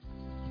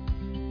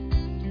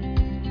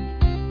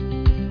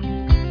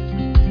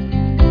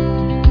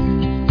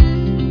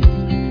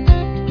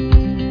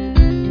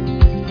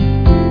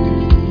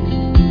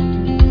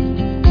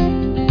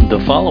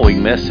The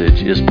following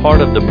message is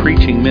part of the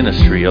preaching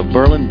ministry of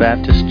Berlin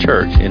Baptist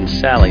Church in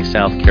Sally,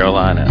 South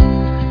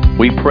Carolina.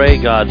 We pray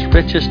God's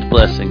richest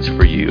blessings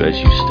for you as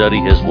you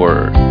study His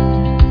Word.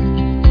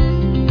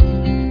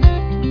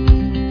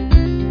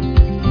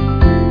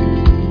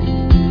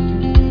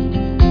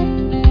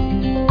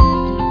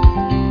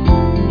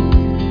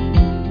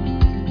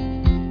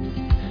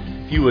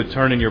 If you would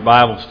turn in your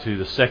Bibles to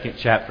the second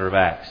chapter of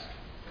Acts.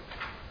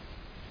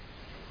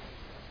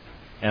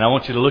 And I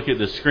want you to look at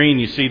the screen.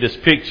 You see this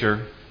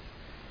picture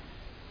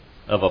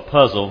of a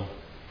puzzle,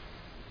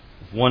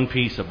 one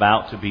piece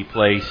about to be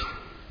placed.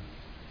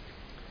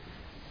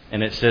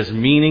 And it says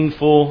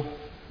meaningful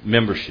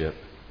membership.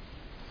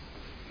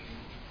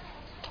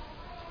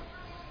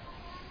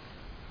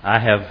 I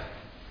have,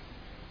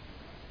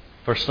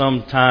 for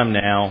some time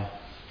now,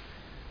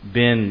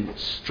 been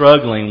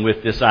struggling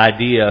with this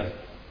idea.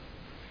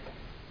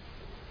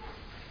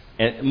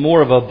 And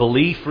more of a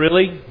belief,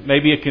 really,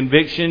 maybe a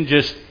conviction,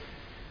 just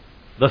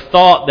the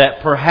thought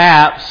that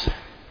perhaps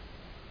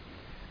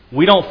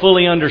we don't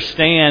fully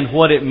understand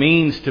what it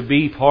means to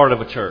be part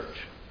of a church.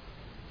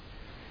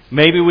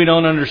 Maybe we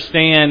don't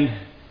understand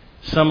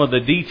some of the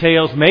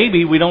details.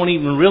 Maybe we don't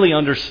even really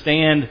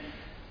understand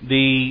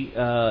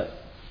the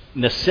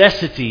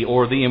necessity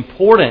or the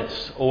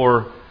importance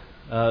or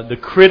the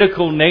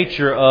critical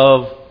nature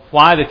of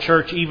why the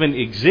church even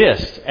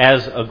exists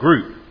as a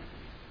group.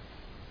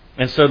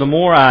 And so the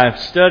more I've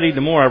studied,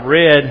 the more I've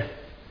read,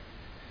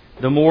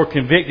 the more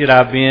convicted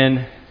I've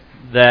been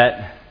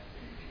that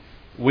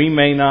we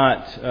may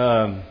not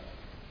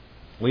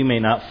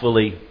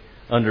fully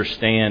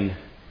understand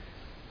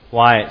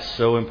why it's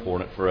so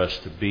important for us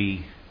to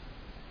be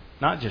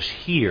not just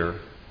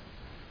here,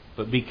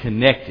 but be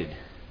connected,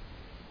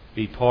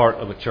 be part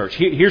of a church.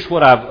 Here's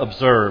what I've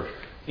observed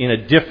in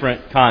a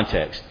different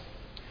context.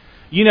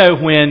 You know,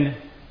 when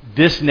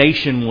this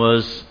nation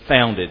was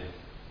founded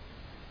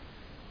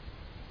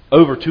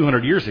over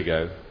 200 years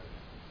ago,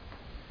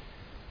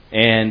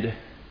 and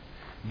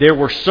there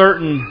were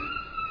certain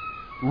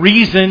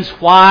reasons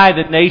why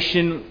the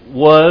nation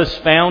was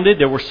founded.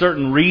 There were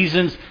certain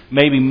reasons,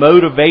 maybe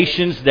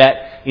motivations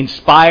that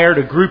inspired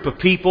a group of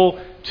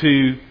people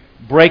to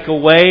break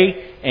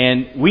away,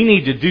 and we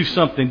need to do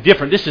something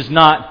different. This is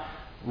not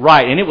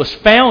right. And it was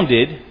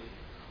founded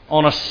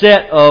on a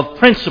set of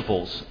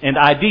principles and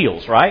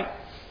ideals, right?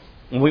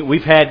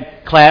 We've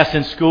had class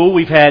in school.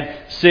 We've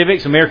had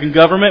civics, American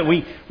government.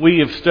 We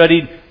have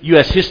studied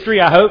U.S.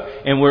 history, I hope,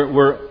 and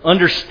we're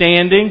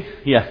understanding.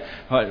 Yeah,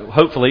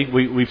 hopefully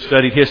we've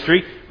studied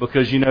history,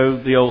 because you know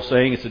the old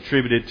saying, it's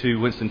attributed to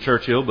Winston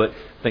Churchill, but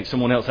I think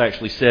someone else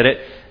actually said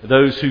it.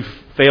 Those who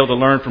fail to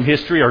learn from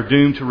history are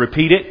doomed to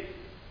repeat it.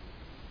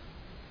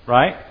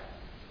 Right?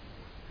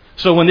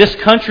 So when this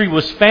country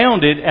was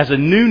founded as a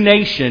new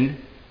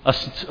nation,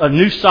 a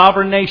new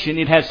sovereign nation,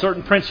 it had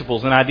certain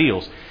principles and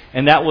ideals.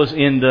 And that was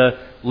in the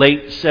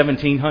late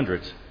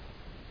 1700s.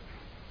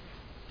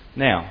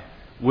 Now,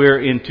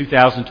 we're in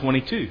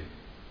 2022.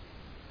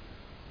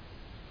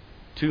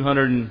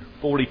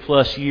 240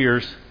 plus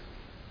years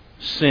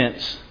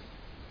since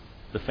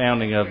the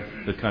founding of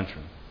the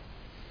country.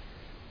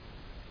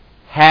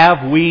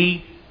 Have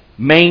we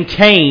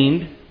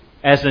maintained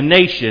as a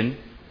nation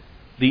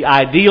the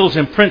ideals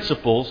and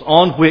principles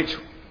on which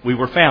we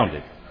were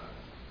founded?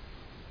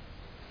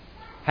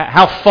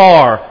 How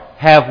far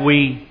have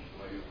we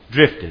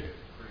drifted?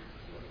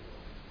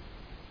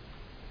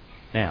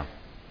 Now,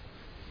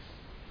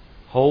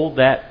 hold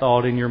that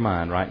thought in your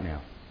mind right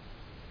now.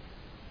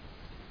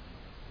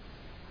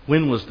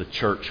 When was the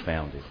church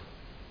founded?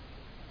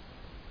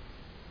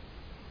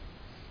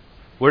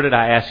 Where did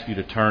I ask you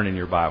to turn in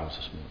your Bibles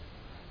this morning?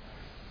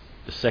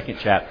 The second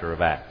chapter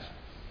of Acts.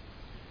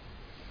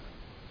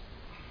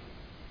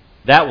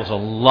 That was a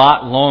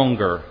lot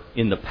longer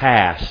in the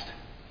past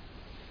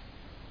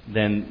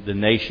than the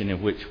nation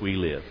in which we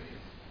live.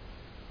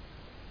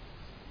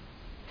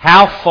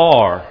 How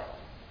far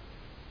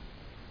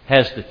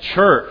has the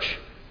church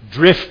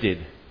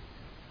drifted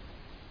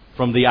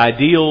from the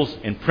ideals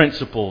and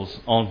principles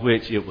on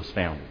which it was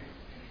founded?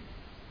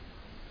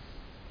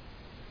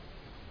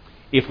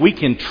 If we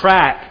can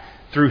track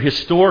through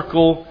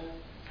historical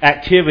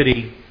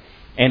activity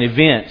and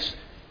events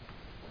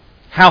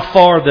how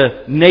far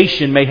the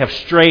nation may have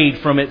strayed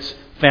from its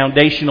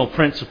foundational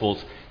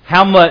principles,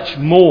 how much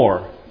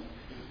more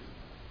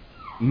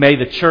may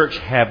the church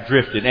have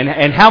drifted?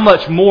 And how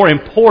much more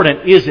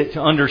important is it to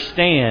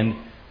understand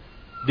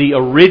the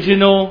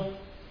original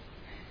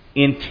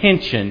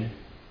intention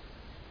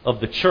of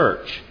the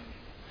church?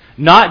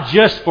 Not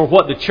just for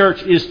what the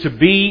church is to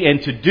be and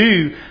to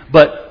do,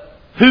 but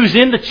who's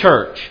in the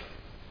church?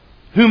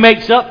 Who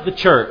makes up the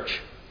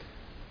church?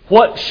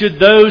 What should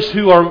those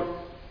who are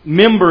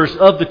members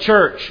of the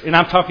church, and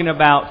I'm talking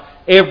about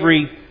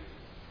every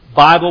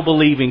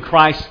Bible-believing,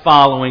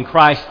 Christ-following,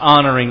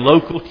 Christ-honoring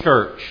local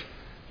church,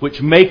 which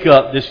make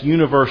up this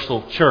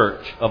universal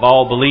church of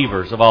all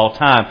believers of all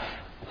time.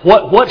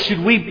 What should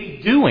we be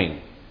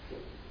doing?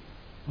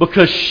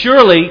 Because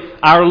surely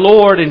our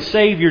Lord and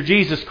Savior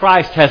Jesus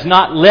Christ has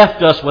not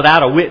left us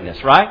without a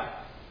witness, right?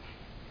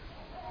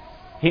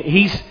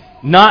 He's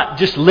not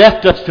just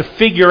left us to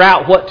figure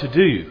out what to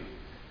do.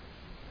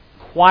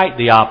 Quite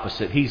the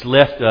opposite. He's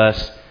left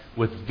us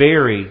with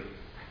very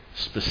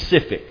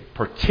specific,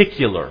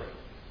 particular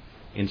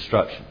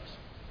instructions.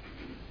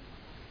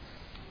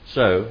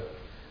 So,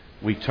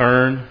 we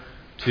turn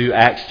to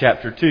Acts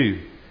chapter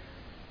 2,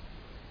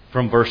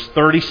 from verse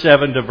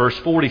 37 to verse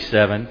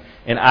 47,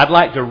 and I'd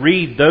like to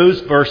read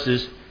those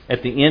verses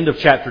at the end of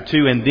chapter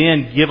 2 and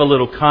then give a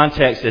little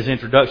context as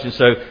introduction.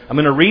 So, I'm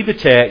going to read the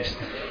text.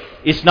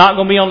 It's not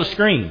going to be on the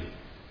screen.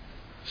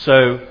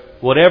 So,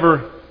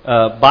 whatever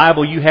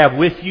Bible you have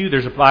with you,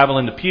 there's a Bible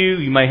in the pew.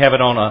 You may have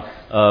it on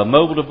a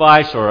mobile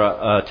device or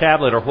a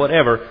tablet or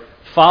whatever.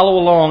 Follow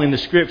along in the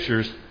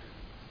Scriptures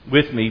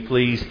with me,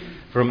 please,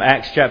 from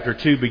Acts chapter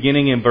 2,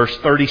 beginning in verse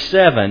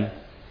 37.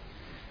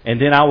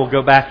 And then I will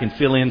go back and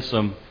fill in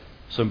some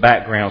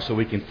background so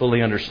we can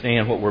fully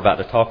understand what we're about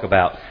to talk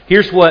about.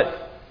 Here's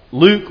what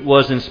Luke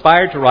was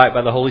inspired to write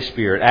by the Holy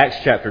Spirit. Acts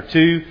chapter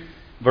 2,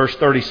 verse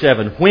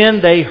 37. When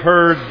they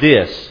heard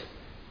this,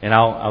 and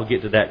I'll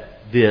get to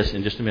this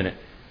in just a minute.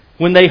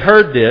 When they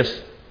heard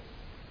this,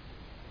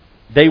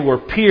 they were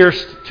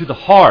pierced to the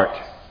heart.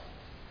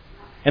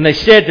 And they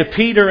said to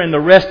Peter and the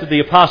rest of the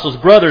apostles,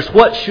 "Brothers,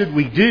 what should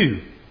we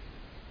do?"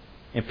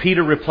 And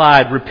Peter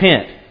replied,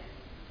 "Repent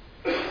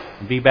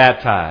and be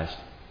baptized,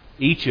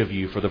 each of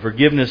you, for the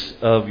forgiveness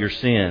of your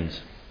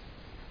sins,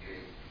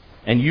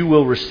 and you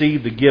will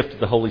receive the gift of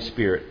the Holy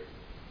Spirit."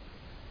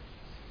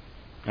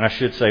 And I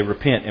should say,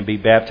 repent and be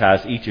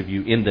baptized, each of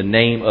you, in the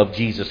name of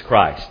Jesus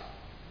Christ,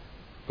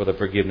 for the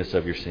forgiveness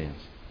of your sins.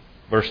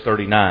 Verse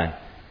 39.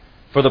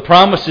 For the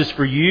promise is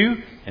for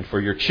you and for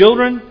your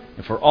children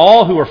and for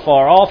all who are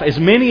far off, as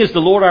many as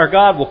the Lord our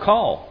God will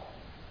call.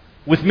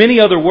 With many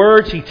other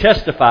words he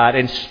testified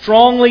and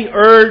strongly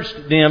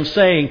urged them,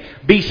 saying,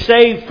 "Be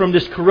saved from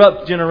this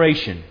corrupt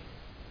generation."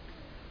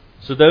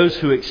 So those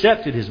who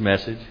accepted his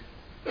message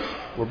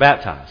were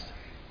baptized.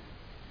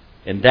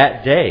 And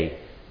that day,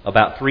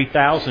 about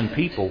 3,000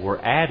 people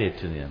were added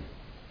to them.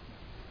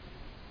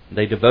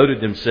 They devoted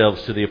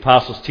themselves to the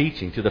apostles'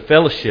 teaching, to the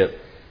fellowship,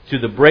 to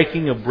the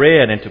breaking of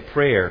bread, and to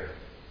prayer.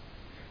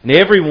 And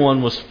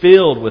everyone was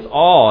filled with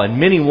awe, and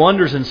many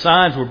wonders and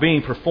signs were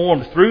being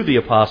performed through the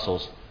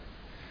apostles.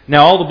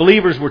 Now all the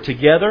believers were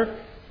together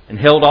and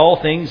held all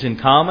things in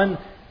common.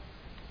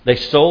 They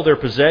sold their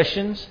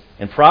possessions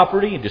and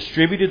property and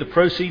distributed the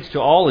proceeds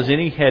to all as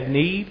any had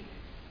need.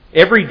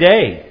 Every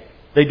day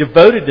they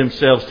devoted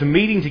themselves to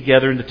meeting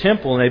together in the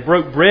temple, and they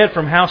broke bread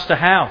from house to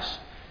house.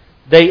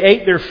 They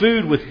ate their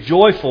food with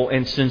joyful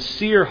and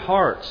sincere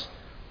hearts,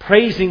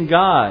 praising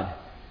God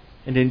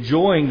and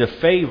enjoying the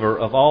favor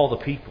of all the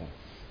people.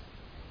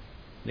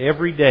 And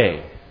every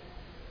day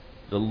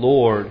the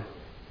Lord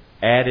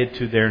added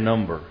to their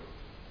number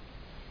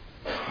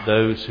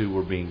those who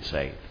were being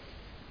saved.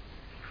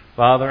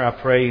 Father, I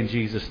pray in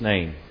Jesus'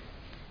 name,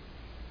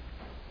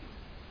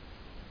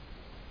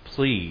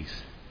 please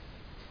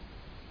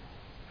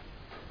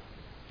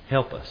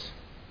help us.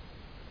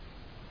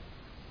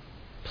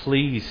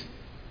 Please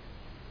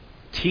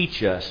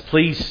teach us.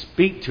 Please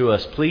speak to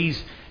us.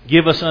 Please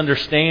give us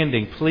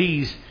understanding.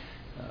 Please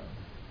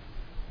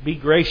be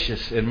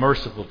gracious and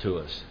merciful to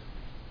us.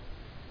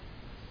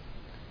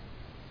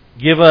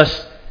 Give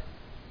us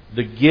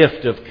the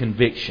gift of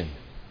conviction.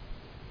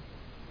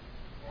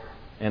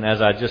 And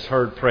as I just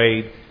heard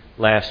prayed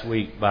last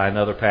week by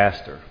another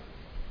pastor,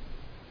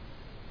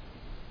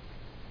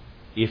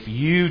 if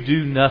you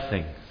do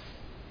nothing,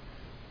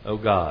 O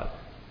God,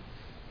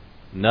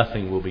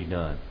 nothing will be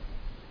done.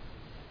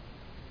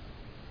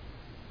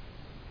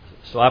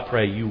 So I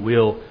pray you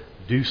will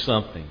do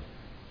something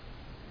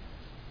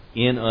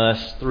in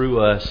us,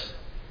 through us,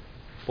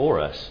 for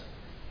us,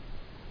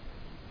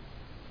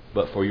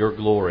 but for your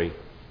glory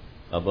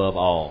above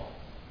all.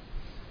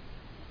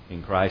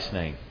 In Christ's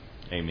name,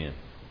 amen.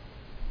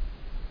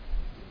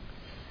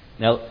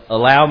 Now,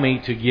 allow me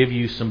to give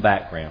you some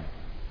background.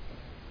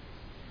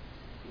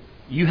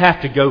 You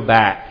have to go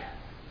back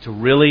to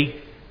really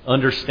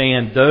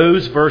understand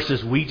those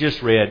verses we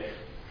just read.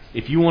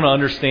 If you want to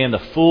understand the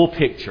full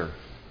picture,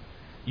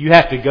 you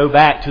have to go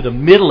back to the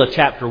middle of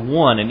chapter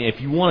 1. And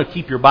if you want to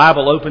keep your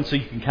Bible open so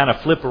you can kind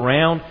of flip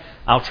around,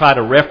 I'll try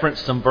to reference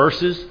some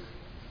verses.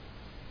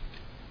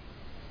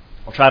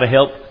 I'll try to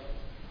help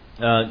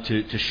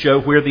to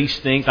show where these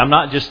things... I'm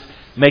not just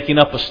making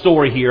up a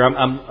story here.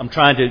 I'm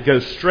trying to go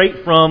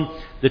straight from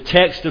the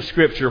text of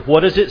Scripture.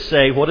 What does it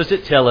say? What does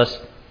it tell us?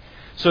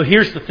 So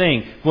here's the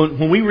thing.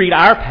 When we read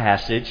our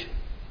passage,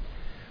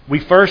 we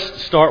first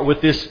start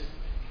with this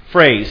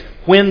phrase,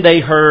 when they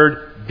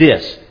heard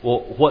this.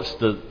 Well, what's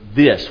the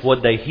this?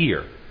 What'd they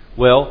hear?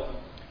 Well,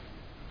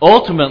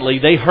 ultimately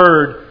they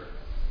heard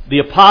the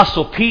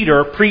Apostle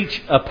Peter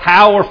preach a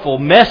powerful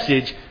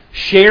message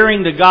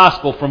sharing the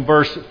gospel from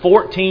verse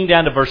 14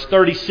 down to verse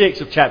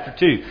 36 of chapter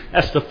 2.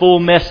 That's the full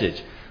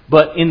message.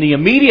 But in the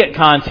immediate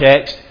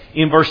context,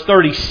 in verse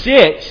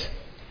 36,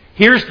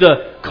 Here's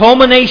the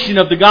culmination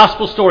of the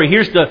gospel story.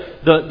 Here's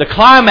the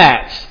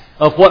climax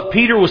of what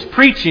Peter was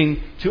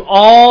preaching to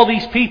all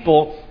these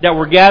people that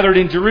were gathered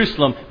in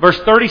Jerusalem. Verse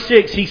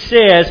 36, he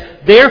says,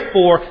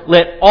 "Therefore,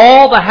 let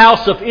all the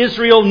house of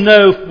Israel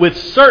know with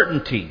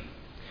certainty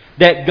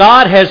that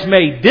God has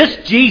made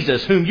this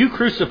Jesus, whom you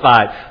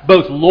crucified,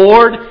 both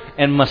Lord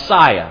and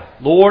Messiah,"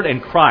 Lord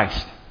and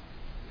Christ.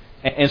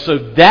 And so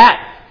that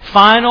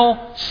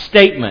final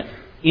statement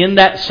in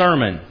that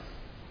sermon,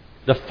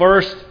 the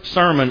first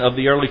sermon of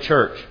the early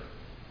church,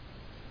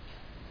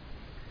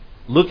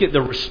 look at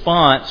the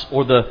response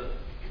or the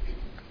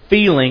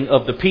feeling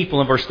of the people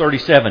in verse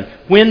 37.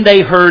 When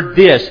they heard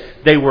this,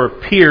 they were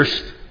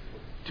pierced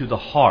to the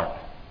heart.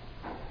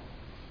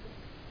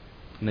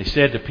 And they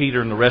said to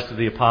Peter and the rest of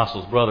the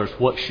apostles, "Brothers,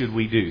 what should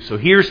we do?" So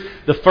here's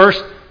the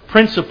first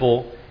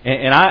principle,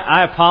 and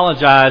I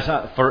apologize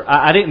for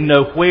I didn't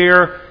know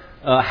where,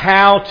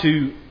 how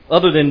to,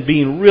 other than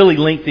being really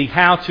lengthy,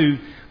 how to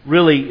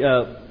really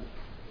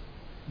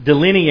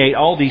delineate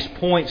all these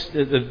points,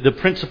 the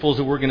principles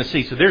that we're going to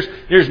see. So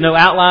there's no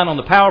outline on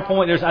the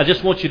PowerPoint.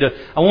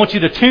 I want you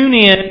to tune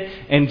in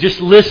and just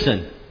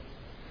listen.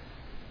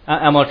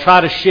 I'm going to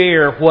try to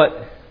share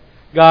what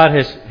God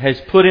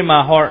has put in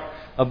my heart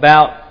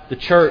about the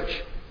church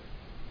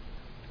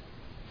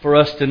for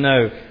us to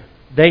know.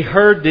 They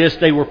heard this,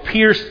 they were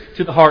pierced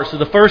to the heart. So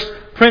the first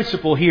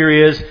principle here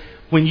is,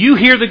 when you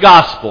hear the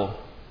gospel,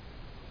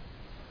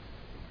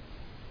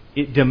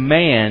 it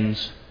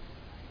demands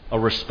a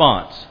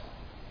response.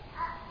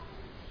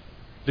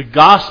 The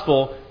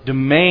gospel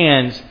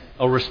demands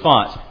a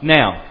response.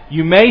 Now,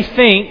 you may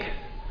think,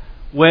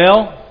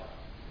 well,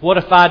 what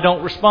if I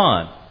don't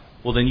respond?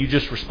 Well, then you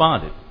just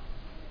responded.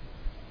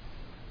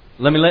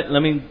 Let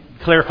me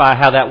clarify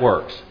how that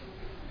works.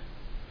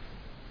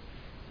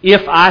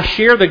 If I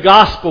share the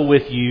gospel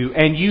with you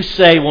and you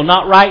say, well,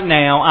 not right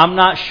now, I'm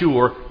not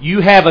sure, you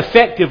have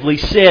effectively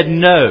said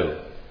no,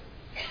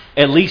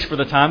 at least for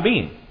the time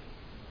being.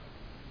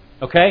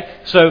 Okay?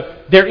 So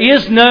there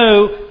is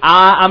no,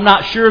 I'm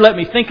not sure, let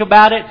me think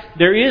about it.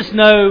 There is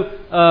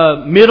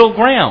no middle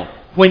ground.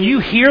 When you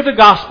hear the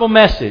gospel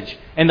message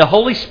and the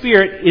Holy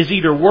Spirit is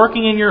either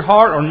working in your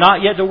heart or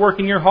not yet to work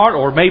in your heart,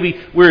 or maybe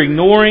we're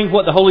ignoring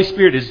what the Holy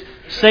Spirit is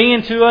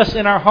saying to us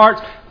in our hearts,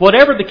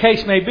 whatever the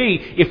case may be,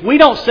 if we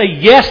don't say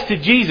yes to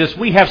Jesus,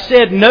 we have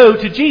said no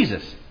to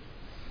Jesus.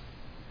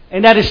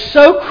 And that is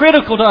so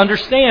critical to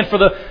understand for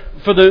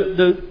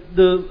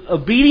the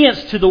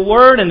obedience to the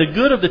Word and the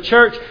good of the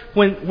church.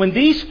 When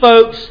these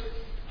folks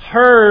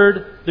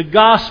heard the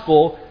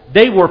gospel,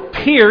 they were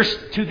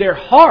pierced to their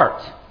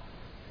heart.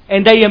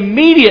 And they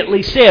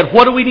immediately said,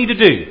 what do we need to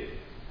do?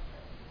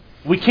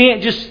 We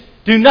can't just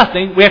do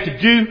nothing. We have to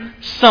do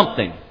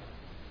something.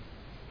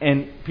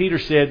 And Peter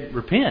said,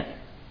 repent.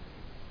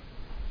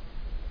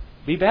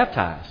 Be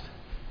baptized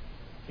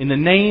in the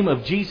name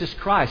of Jesus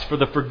Christ for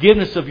the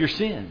forgiveness of your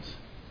sins.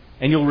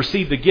 And you'll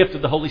receive the gift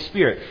of the Holy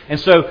Spirit. And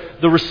so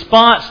the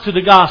response to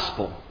the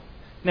gospel.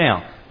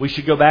 Now, we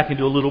should go back and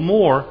do a little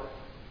more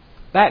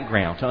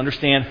background to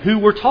understand who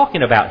we're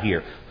talking about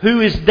here. Who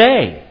is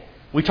they?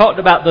 We talked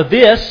about the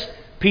this,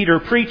 Peter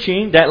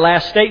preaching, that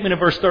last statement in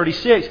verse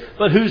 36.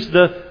 But who's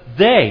the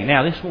they?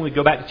 Now, this is when we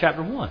go back to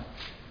chapter 1.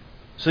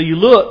 So you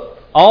look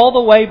all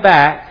the way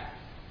back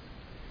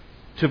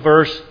to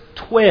verse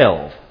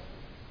 12.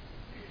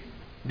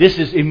 This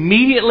is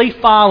immediately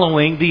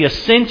following the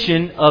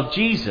ascension of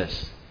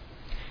Jesus.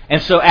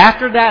 And so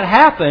after that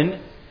happened,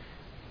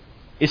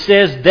 it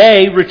says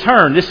they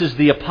returned. This is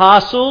the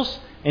apostles.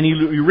 And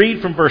you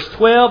read from verse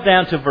 12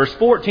 down to verse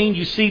 14,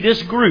 you see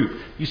this group.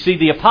 You see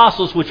the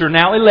apostles, which are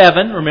now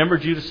 11. Remember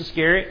Judas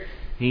Iscariot?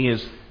 He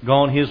has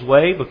gone his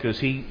way because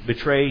he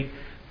betrayed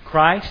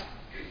Christ.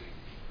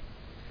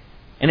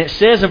 And it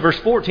says in verse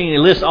 14, it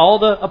lists all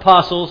the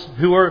apostles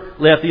who are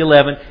left, the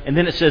 11. And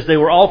then it says they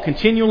were all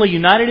continually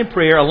united in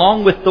prayer,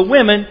 along with the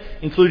women,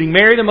 including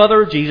Mary, the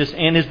mother of Jesus,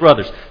 and his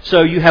brothers.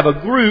 So you have a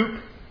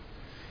group.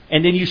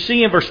 And then you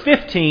see in verse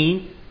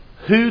 15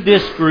 who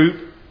this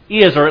group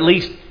is, or at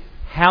least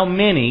how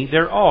many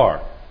there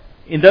are.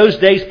 In those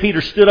days, Peter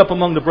stood up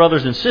among the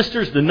brothers and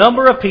sisters. The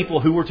number of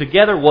people who were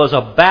together was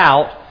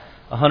about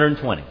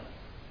 120.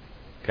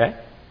 Okay?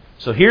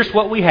 So here's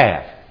what we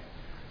have.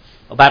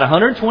 About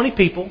 120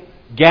 people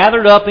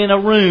gathered up in a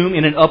room,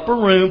 in an upper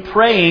room,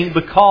 praying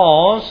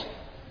because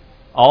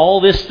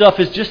all this stuff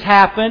has just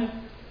happened.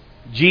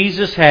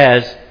 Jesus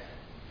has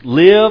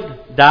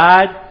lived,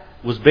 died,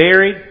 was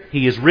buried.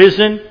 He is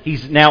risen.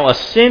 He's now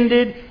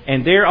ascended.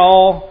 And they're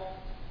all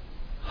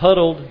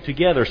huddled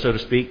together, so to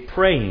speak,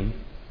 praying.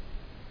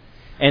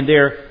 And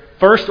their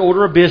first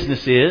order of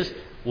business is,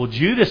 well,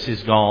 Judas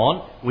is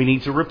gone. We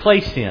need to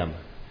replace him.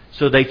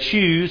 So they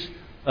choose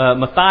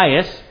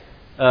Matthias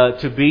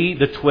to be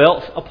the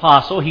 12th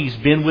apostle. He's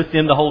been with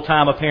them the whole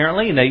time,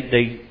 apparently, and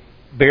they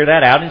bear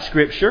that out in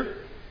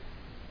Scripture.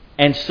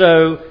 And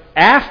so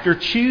after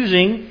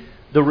choosing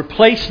the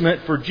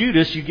replacement for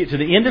Judas, you get to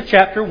the end of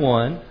chapter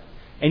 1,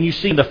 and you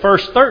see in the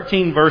first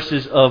 13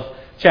 verses of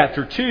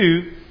chapter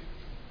 2,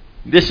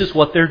 this is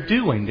what they're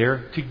doing.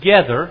 They're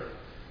together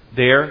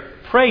they're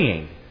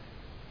praying.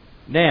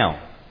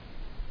 Now,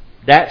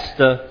 that's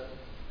the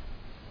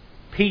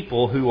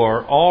people who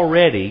are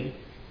already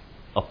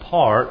a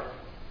part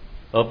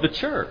of the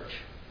church.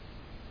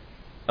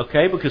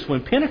 Okay, because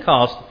when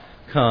Pentecost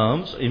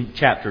comes in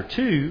chapter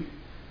 2,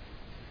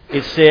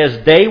 it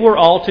says they were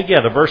all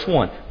together. Verse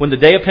 1. When the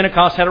day of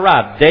Pentecost had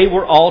arrived, they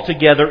were all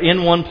together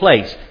in one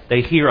place.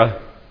 They hear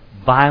a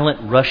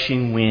violent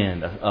rushing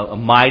wind, a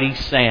mighty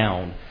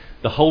sound.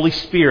 The Holy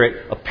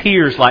Spirit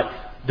appears like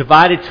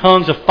divided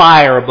tongues of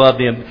fire above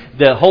them.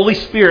 The Holy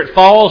Spirit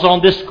falls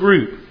on this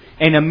group.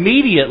 And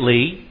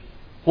immediately,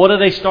 what do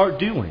they start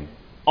doing?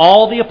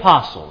 All the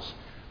apostles,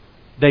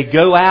 they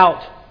go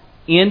out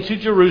into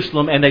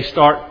Jerusalem and they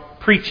start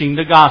preaching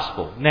the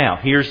gospel. Now,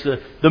 here's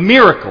the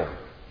miracle.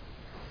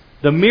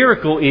 The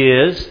miracle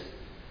is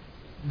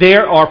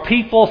there are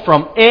people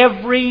from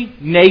every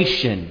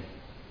nation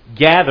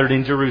gathered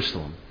in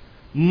Jerusalem.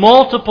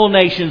 Multiple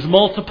nations,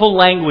 multiple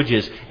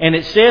languages. And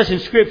it says in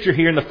Scripture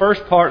here in the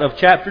first part of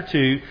chapter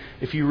 2,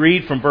 if you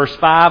read from verse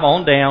 5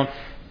 on down,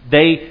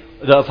 the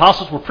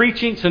apostles were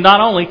preaching. So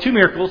not only two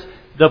miracles,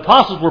 the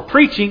apostles were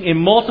preaching in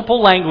multiple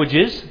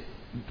languages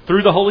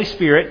through the Holy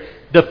Spirit.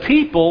 The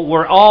people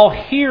were all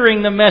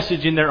hearing the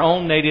message in their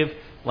own native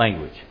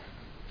language.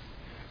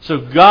 So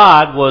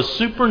God was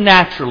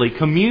supernaturally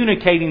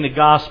communicating the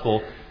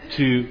gospel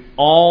to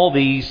all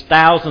these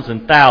thousands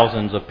and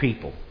thousands of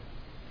people.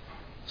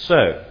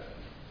 So,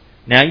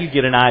 now you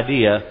get an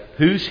idea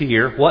who's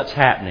here, what's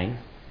happening,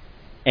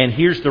 and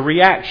here's the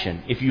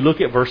reaction. If you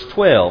look at verse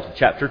 12,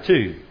 chapter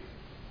 2.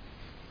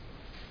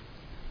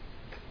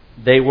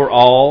 They were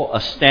all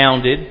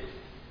astounded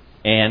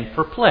and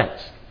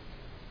perplexed.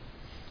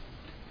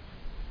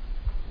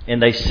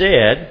 And they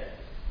said,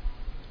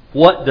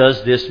 "What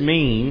does this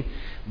mean?"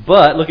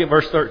 But, look at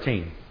verse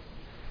 13.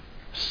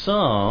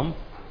 Some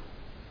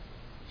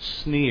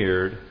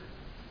sneered,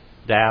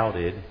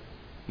 doubted,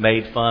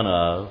 made fun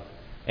of,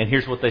 and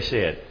here's what they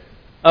said.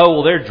 "Oh,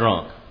 well, they're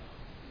drunk.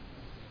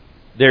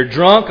 They're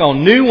drunk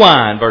on new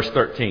wine," verse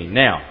 13.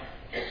 Now,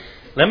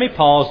 let me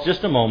pause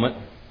just a moment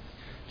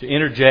to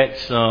interject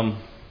some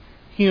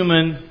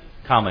human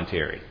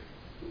commentary.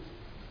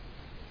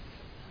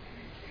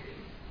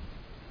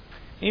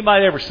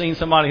 Anybody ever seen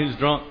somebody who's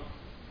drunk?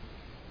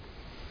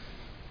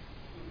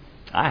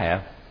 I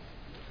have.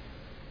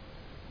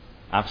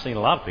 I've seen a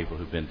lot of people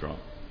who've been drunk.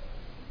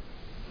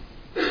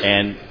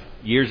 And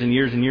years and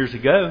years and years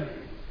ago,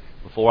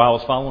 before I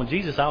was following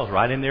Jesus, I was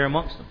right in there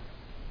amongst them.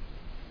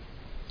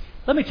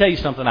 Let me tell you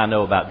something I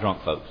know about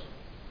drunk folks.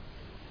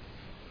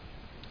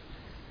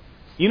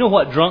 You know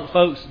what drunk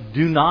folks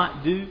do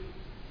not do?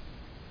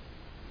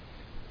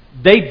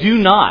 They do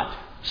not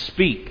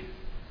speak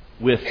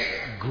with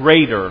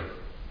greater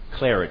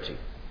clarity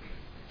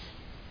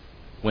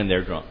when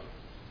they're drunk.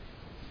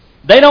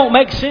 They don't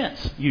make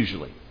sense,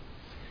 usually.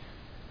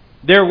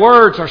 Their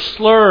words are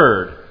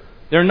slurred.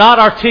 They're not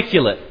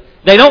articulate.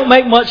 They don't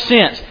make much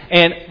sense.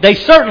 And they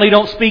certainly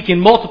don't speak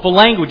in multiple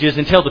languages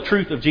and tell the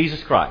truth of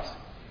Jesus Christ.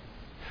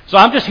 So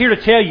I'm just here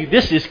to tell you,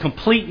 this is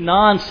complete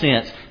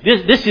nonsense.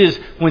 This is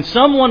when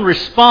someone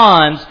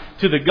responds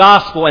to the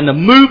gospel and the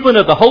movement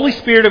of the Holy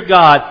Spirit of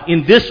God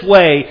in this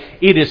way,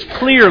 it is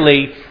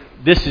clearly,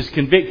 this is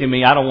convicting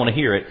me. I don't want to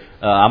hear it.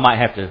 I might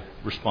have to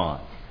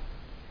respond.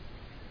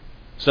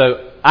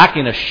 So I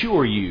can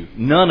assure you,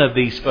 none of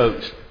these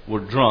folks were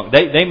drunk.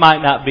 They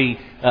might not be,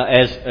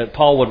 as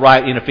Paul would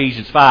write in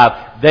Ephesians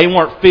 5, they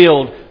weren't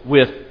filled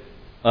with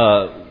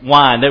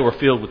wine. They were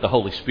filled with the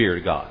Holy Spirit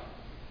of God.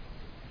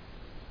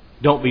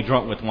 Don't be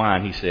drunk with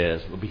wine, he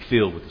says, but be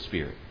filled with the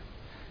Spirit.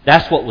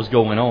 That's what was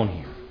going on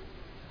here.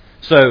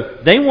 So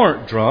they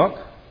weren't drunk.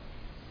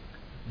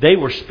 They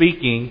were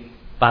speaking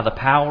by the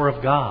power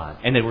of God.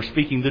 And they were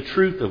speaking the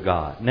truth of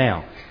God.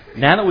 Now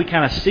that we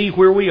kind of see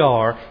where we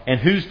are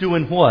and who's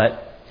doing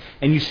what,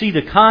 and you see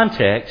the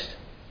context,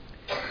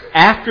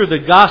 after the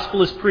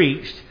gospel is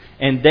preached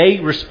and they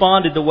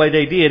responded the way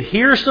they did,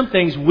 here are some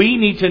things we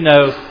need to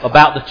know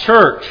about the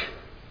church.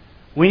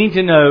 We need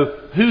to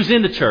know who's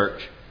in the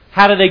church.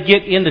 How do they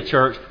get in the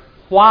church?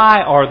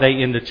 Why are they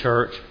in the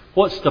church?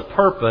 What's the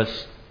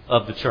purpose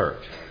of the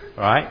church?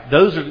 All right?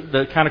 Those are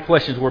the kind of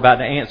questions we're about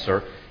to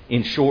answer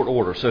in short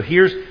order. So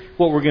here's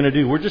what we're going to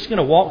do. We're just going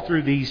to walk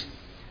through these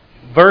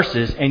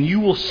verses and you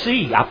will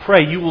see, I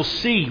pray you will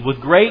see with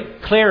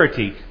great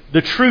clarity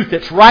the truth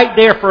that's right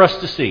there for us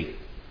to see.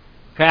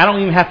 Okay, I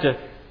don't even have to,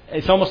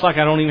 it's almost like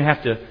I don't even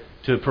have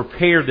to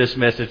prepare this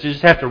message. I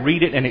just have to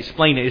read it and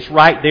explain it. It's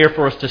right there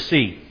for us to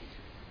see.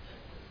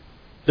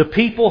 The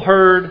people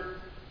heard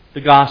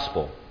the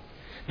gospel.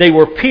 They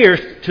were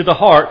pierced to the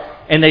heart,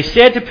 and they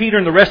said to Peter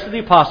and the rest of the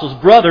apostles,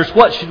 "Brothers,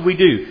 what should we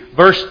do?"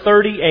 Verse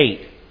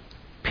 38.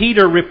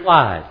 Peter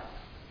replied.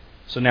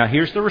 So now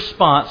here's the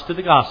response to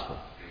the gospel.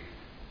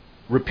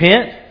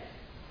 Repent,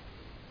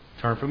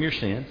 turn from your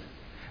sins,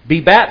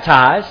 be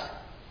baptized,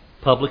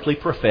 publicly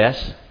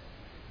profess,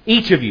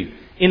 each of you,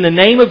 in the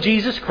name of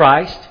Jesus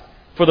Christ,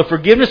 for the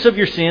forgiveness of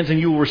your sins, and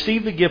you will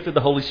receive the gift of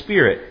the Holy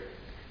Spirit.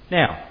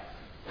 Now,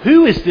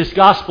 who is this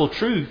gospel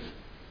truth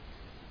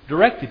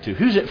directed to?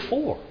 Who's it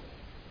for?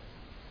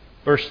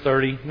 Verse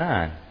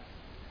 39.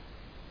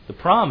 The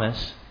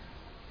promise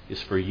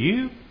is for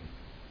you,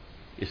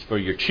 is for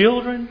your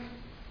children,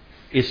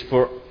 is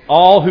for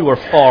all who are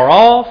far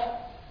off,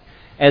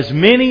 as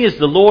many as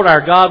the Lord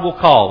our God will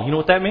call. You know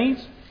what that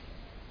means?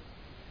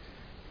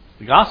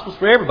 The gospel's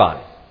for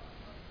everybody.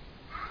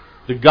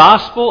 The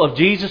gospel of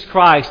Jesus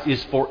Christ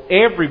is for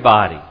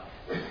everybody.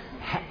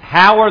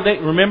 How are they?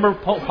 Remember,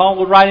 Paul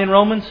would write in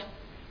Romans,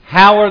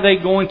 how are they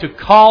going to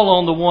call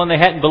on the one they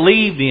hadn't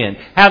believed in?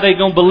 How are they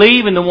going to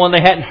believe in the one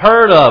they hadn't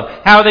heard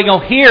of? How are they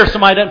going to hear if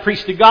somebody doesn't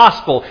preach the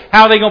gospel?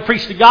 How are they going to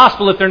preach the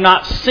gospel if they're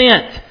not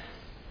sent?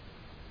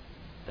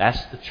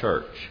 That's the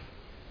church.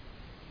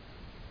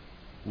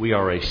 We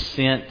are a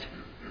sent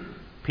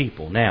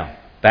people. Now,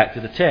 back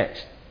to the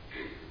text.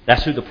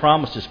 That's who the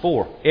promise is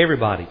for.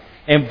 Everybody.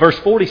 And verse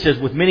 40 says,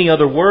 with many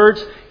other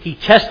words, he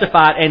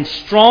testified and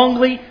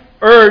strongly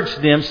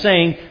urged them,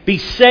 saying, be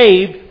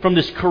saved from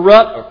this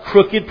corrupt or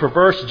crooked,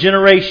 perverse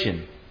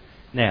generation.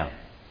 Now,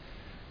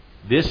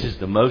 this is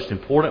the most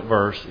important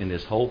verse in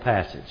this whole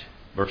passage.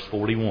 Verse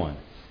 41.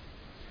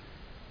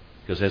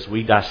 Because as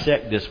we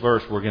dissect this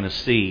verse, we're going to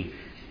see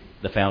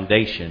the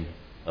foundation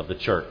of the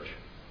church.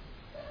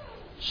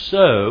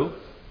 So,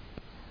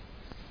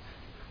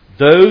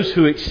 those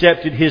who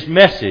accepted his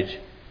message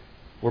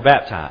were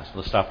baptized.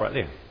 Let's stop right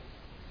there.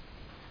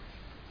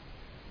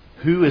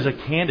 Who is a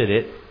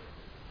candidate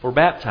for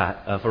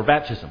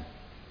baptism?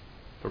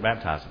 For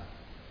baptizing?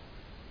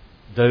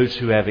 Those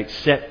who have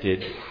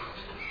accepted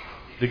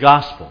the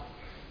gospel.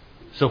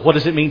 So what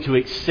does it mean to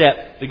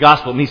accept the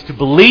gospel? It means to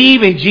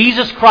believe in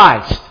Jesus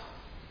Christ.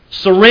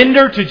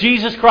 Surrender to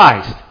Jesus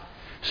Christ.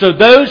 So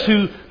those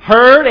who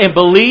heard and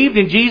believed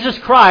in Jesus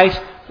Christ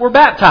were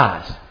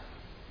baptized.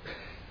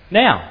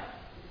 Now,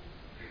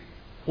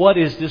 what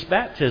is this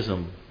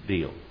baptism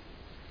deal?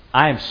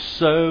 I am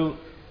so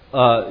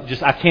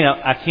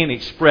I can't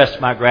express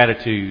my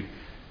gratitude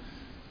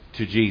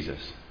to Jesus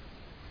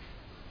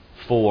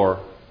for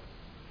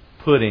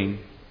putting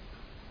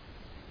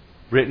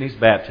Brittany's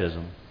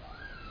baptism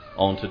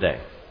on today.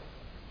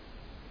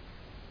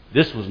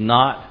 This was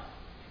not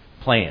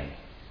planned.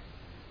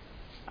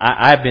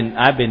 I've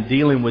been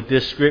dealing with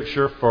this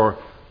scripture for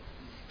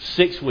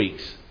 6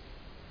 weeks.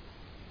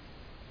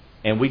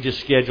 And we just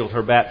scheduled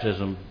her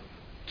baptism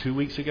 2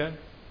 weeks ago,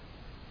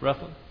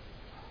 roughly.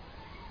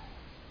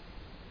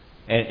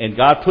 And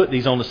God put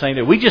these on the same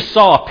day. We just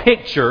saw a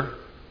picture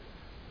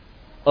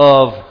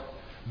of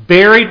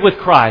buried with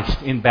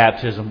Christ in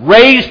baptism,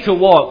 raised to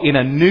walk in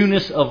a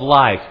newness of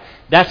life.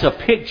 That's a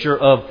picture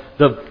of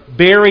the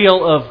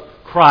burial of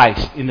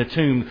Christ in the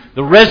tomb,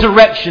 the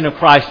resurrection of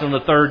Christ on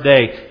the third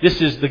day.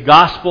 This is the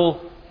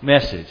gospel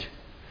message.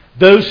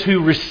 Those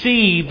who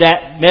receive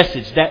that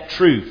message, that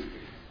truth,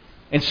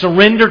 and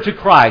surrender to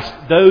Christ,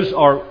 those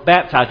are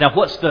baptized. Now,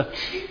 what's the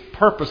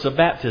purpose of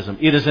baptism?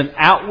 It is an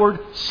outward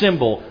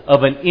symbol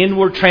of an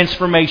inward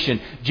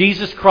transformation.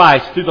 Jesus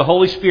Christ, through the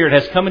Holy Spirit,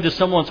 has come into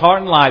someone's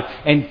heart and life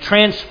and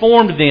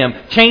transformed them,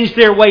 changed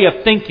their way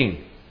of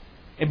thinking,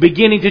 and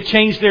beginning to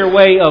change their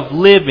way of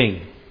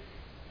living.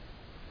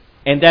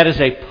 And that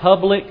is a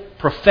public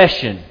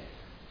profession.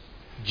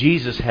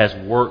 Jesus has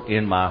worked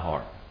in my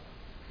heart.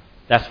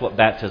 That's what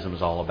baptism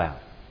is all about.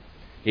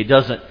 It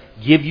doesn't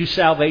give you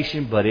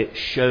salvation, but it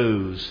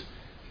shows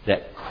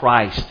that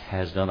Christ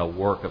has done a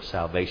work of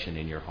salvation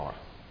in your heart.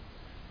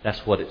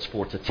 That's what it's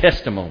for. It's a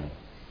testimony.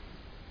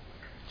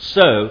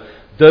 So,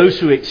 those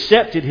who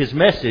accepted his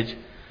message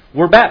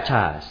were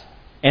baptized.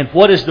 And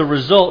what is the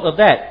result of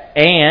that?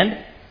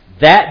 And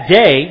that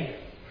day,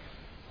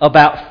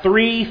 about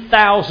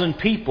 3,000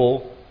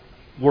 people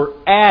were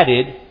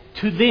added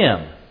to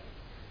them.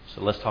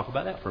 So let's talk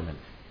about that for a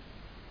minute.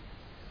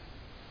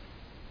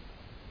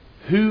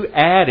 Who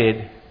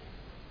added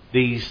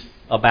these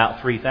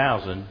about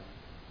 3,000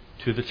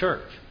 to the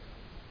church?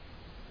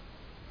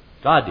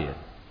 God did.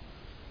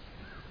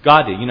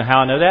 God did. You know how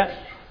I know that?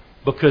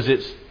 Because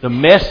it's the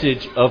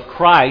message of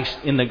Christ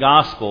in the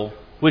gospel,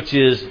 which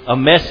is a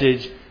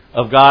message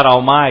of God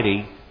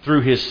Almighty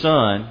through His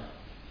Son.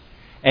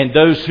 And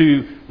those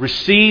who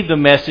receive the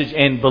message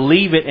and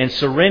believe it and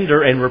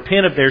surrender and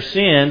repent of their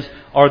sins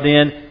are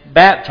then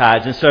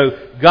baptized. And so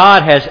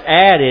God has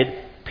added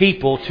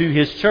people to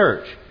His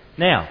church.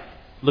 Now,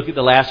 look at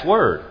the last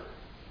word.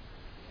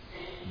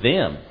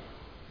 Them.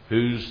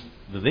 Who's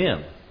the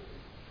them?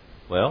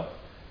 Well,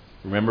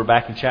 remember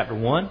back in chapter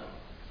 1?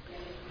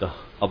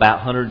 About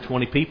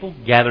 120 people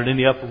gathered in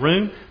the upper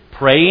room,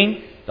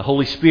 praying. The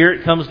Holy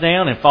Spirit comes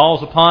down and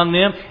falls upon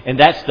them. And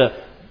that's the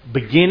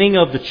beginning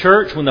of the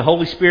church when the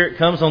Holy Spirit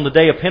comes on the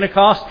day of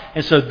Pentecost.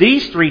 And so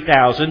these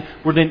 3,000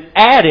 were then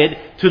added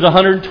to the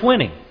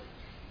 120.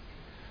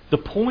 The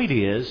point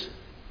is,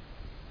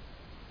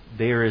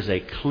 there is a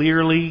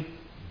clearly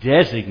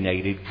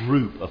designated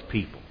group of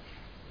people.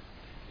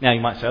 Now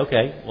you might say,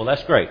 okay, well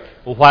that's great.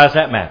 Well, why does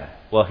that matter?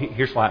 Well,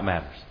 here's why it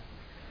matters.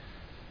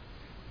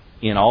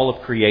 In all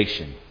of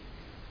creation,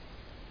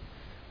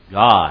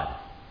 God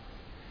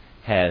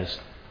has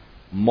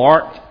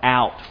marked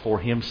out for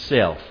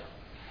Himself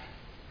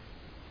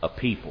a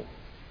people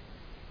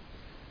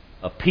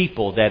a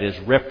people that is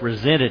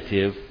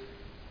representative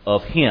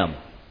of Him.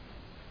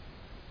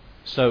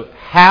 So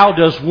how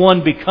does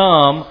one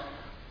become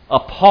a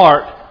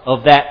part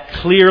of that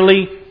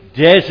clearly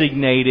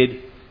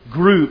designated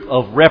group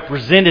of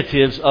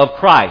representatives of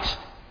Christ?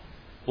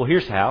 Well,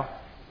 here's how.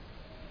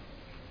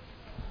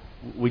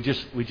 We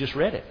just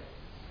read it.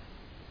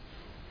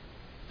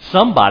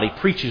 Somebody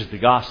preaches the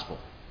gospel,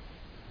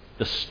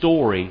 the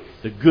story,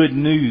 the good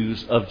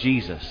news of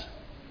Jesus.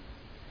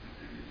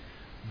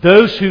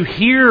 Those who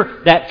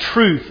hear that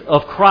truth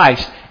of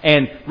Christ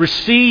and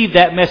receive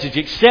that message,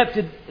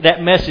 accepted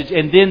that message,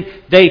 and then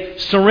they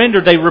surrender,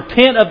 they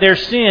repent of their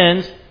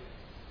sins,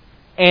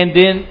 and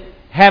then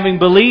having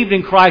believed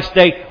in Christ,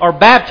 they are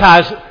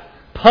baptized,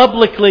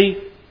 publicly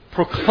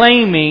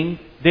proclaiming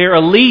their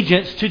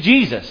allegiance to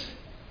Jesus.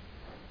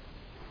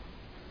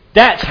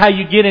 That's how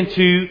you get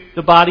into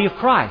the body of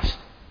Christ.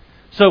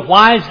 So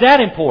why is that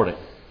important?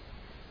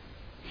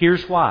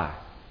 Here's why.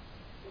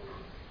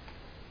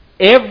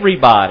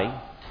 Everybody,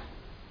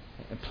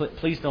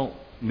 please don't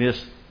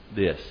miss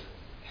this.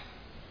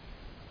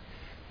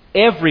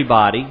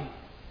 Everybody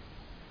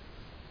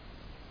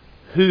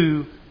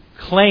who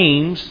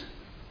claims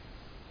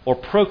or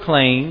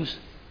proclaims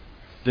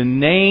the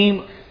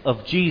name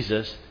of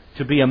Jesus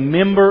to be a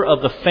member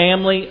of the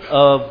family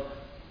of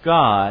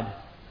God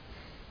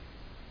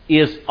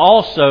is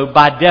also,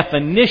 by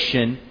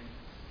definition,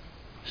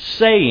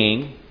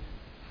 saying,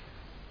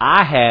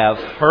 I have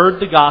heard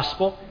the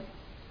gospel,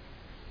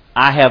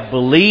 I have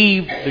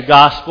believed the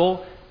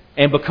gospel,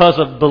 and because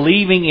of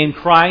believing in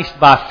Christ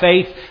by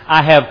faith,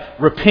 I have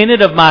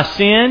repented of my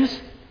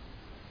sins,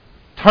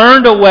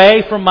 turned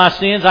away from my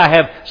sins, I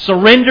have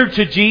surrendered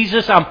to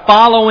Jesus, I'm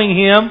following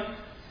Him.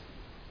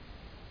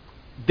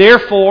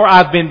 Therefore,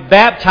 I've been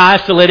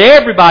baptized to let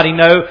everybody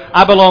know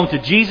I belong to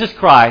Jesus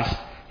Christ.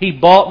 He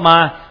bought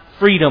my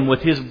freedom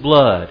with His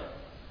blood.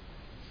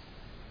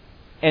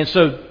 And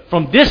so,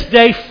 from this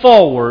day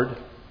forward,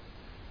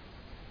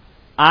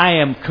 I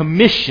am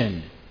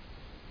commissioned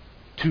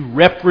to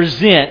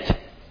represent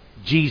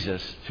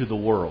Jesus to the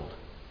world.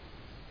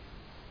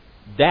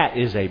 That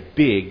is a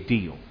big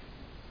deal.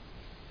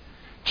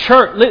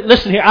 Church,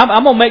 listen here, I'm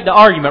going to make the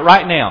argument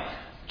right now.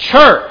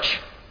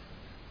 Church,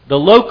 the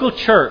local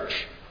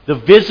church, the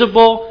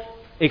visible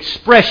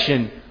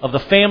expression of the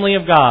family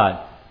of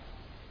God.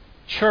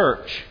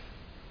 Church,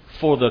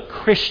 for the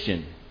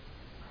Christian,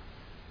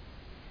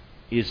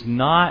 is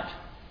not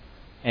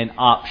an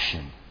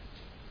option.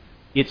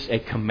 It's a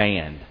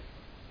command.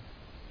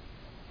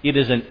 It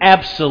is an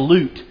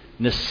absolute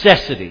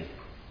necessity.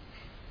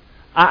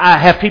 I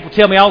have people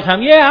tell me all the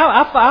time,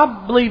 yeah,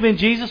 I believe in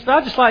Jesus, but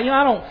I just like,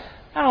 I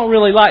don't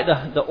really like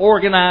the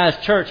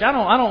organized church. I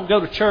don't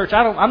go to church.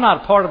 I'm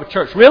not a part of a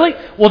church. Really?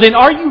 Well, then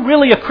are you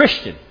really a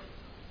Christian?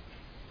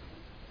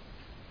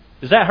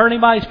 Does that hurt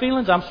anybody's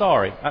feelings? I'm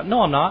sorry.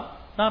 No, I'm not.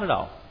 Not at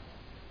all.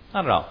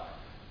 Not at all.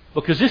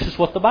 Because this is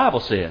what the Bible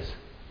says.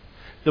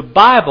 The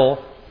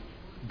Bible,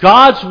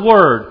 God's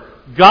Word,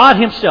 God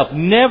Himself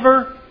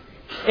never,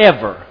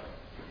 ever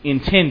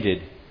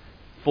intended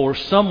for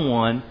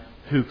someone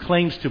who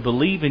claims to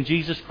believe in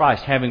Jesus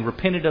Christ, having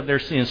repented of their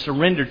sins,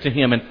 surrendered to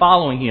Him, and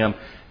following Him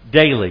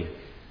daily.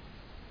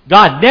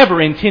 God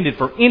never intended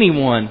for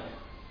anyone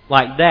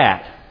like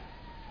that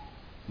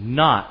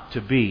not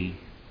to be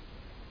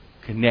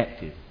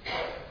connected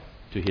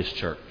to His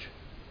church.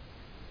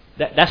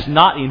 That's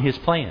not in His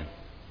plan.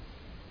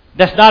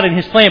 That's not in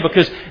His plan,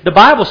 because the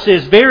Bible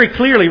says very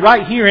clearly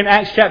right here in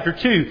Acts chapter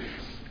 2,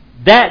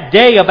 that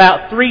day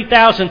about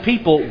 3,000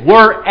 people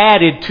were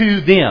added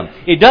to them.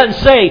 It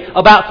doesn't say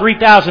about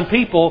 3,000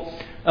 people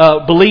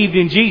believed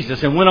in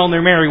Jesus and went on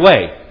their merry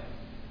way.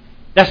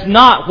 That's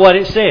not what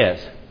it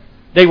says.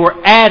 They were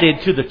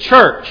added to the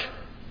church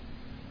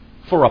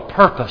for a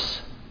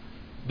purpose.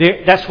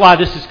 That's why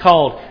this is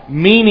called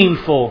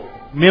meaningful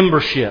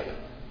membership.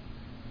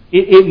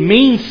 It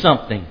means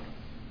something.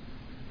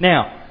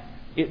 Now,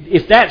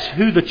 if that's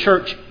who the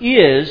church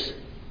is,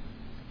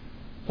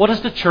 what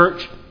does the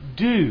church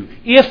do?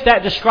 If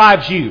that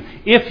describes you,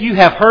 if you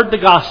have heard the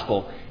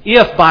gospel,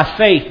 if by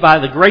faith, by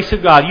the grace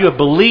of God, you have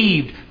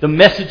believed the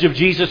message of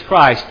Jesus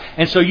Christ,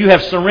 and so you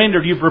have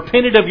surrendered, you've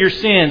repented of your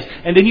sins,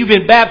 and then you've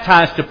been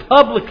baptized to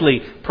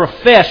publicly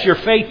profess your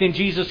faith in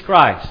Jesus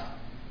Christ.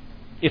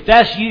 If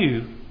that's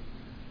you,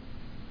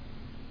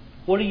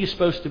 what are you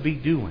supposed to be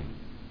doing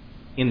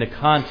in the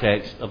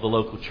context of the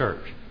local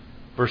church?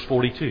 Verse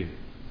 42.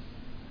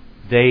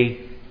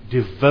 They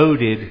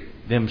devoted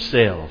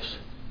themselves.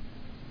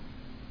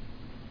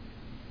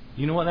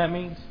 You know what that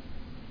means?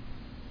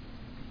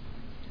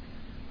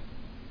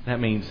 That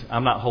means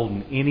I'm not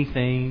holding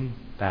anything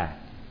back.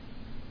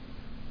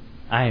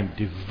 I am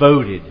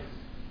devoted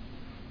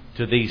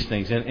to these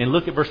things. And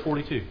look at verse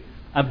 42.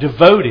 I'm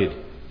devoted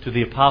to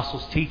the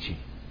apostles' teaching.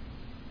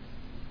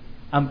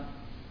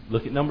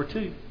 Look at number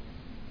 2.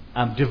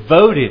 I'm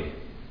devoted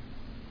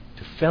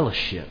to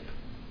fellowship.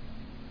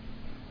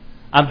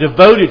 I'm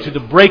devoted to the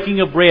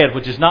breaking of bread,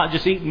 which is not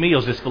just eating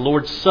meals, it's the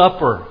Lord's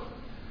Supper.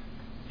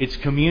 It's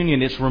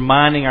communion. It's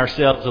reminding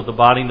ourselves of the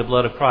body and the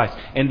blood of Christ.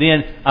 And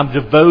then I'm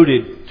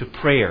devoted to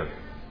prayer.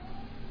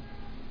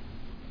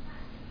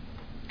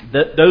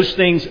 Those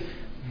things,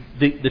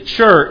 the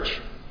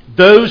church,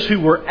 those who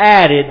were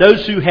added,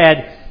 those who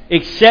had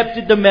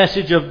accepted the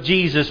message of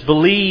Jesus,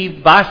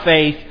 believed by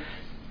faith,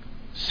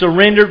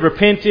 surrendered,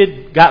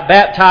 repented, got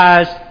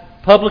baptized,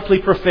 publicly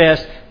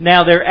professed,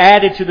 now they're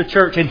added to the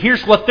church. And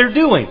here's what they're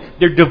doing.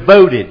 They're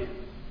devoted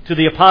to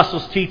the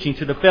apostles' teaching,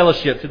 to the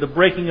fellowship, to the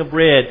breaking of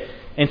bread,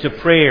 and to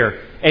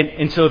prayer.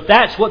 And so if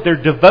that's what they're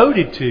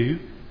devoted to,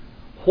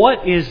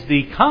 what is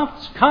the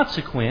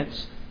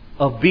consequence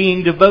of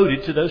being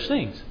devoted to those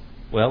things?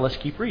 Well, let's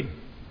keep reading.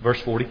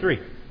 Verse 43.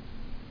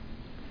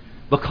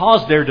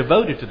 Because they're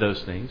devoted to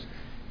those things,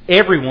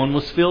 everyone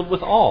was filled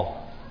with awe.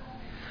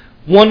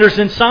 Wonders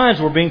and signs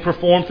were being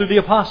performed through the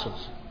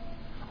apostles.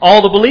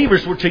 All the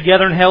believers were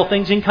together and held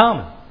things in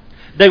common.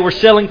 They were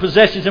selling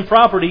possessions and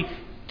property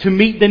to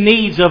meet the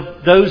needs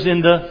of those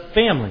in the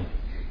family.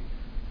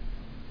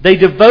 They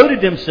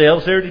devoted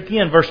themselves, there it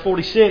again, verse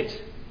 46,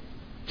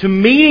 to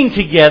meeting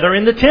together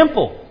in the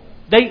temple.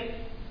 They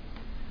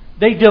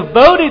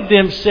devoted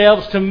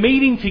themselves to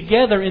meeting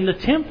together in the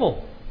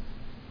temple.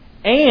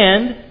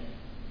 And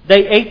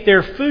they ate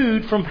their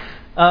food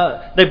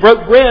they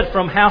broke bread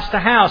from house to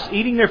house,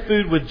 eating their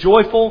food with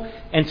joyful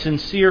and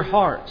sincere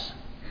hearts,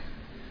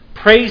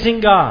 praising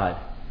God,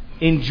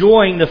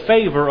 enjoying the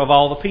favor of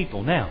all the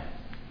people. Now,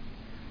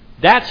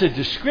 that's a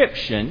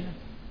description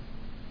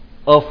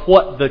of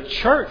what the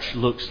church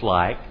looks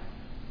like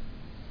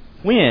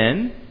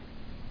when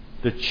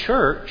the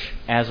church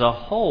as a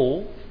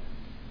whole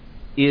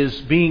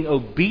is being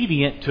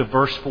obedient to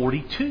verse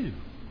 42.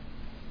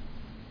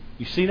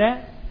 You see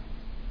that?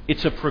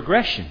 It's a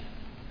progression.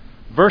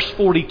 Verse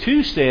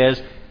 42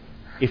 says,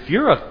 if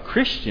you're a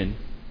Christian,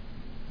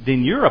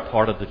 then you're a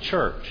part of the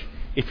church.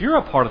 If you're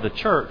a part of the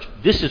church,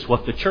 this is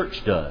what the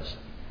church does.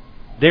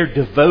 They're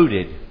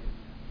devoted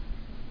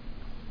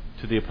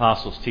to the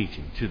apostles'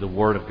 teaching, to the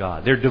Word of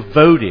God. They're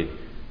devoted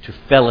to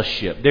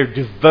fellowship. They're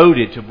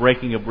devoted to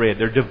breaking of bread.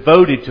 They're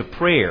devoted to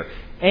prayer.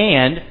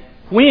 And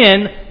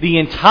when the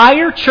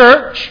entire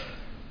church,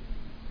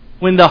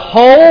 when the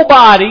whole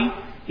body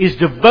is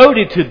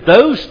devoted to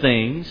those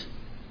things,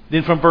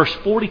 then from verse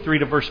 43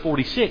 to verse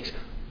 46,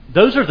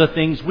 those are the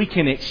things we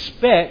can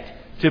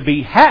expect to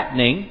be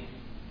happening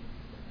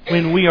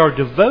when we are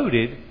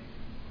devoted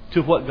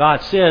to what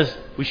God says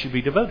we should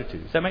be devoted to.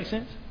 Does that make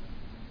sense?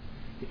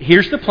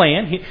 Here's the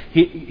plan.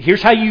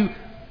 Here's how you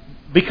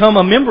become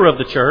a member of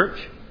the church.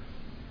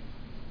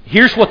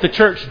 Here's what the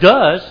church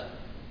does.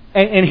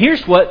 And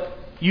here's what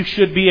you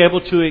should be able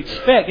to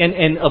expect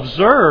and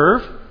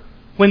observe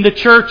when the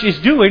church is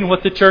doing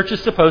what the church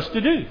is supposed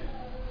to do.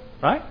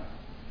 Right?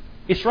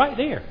 It's right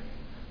there.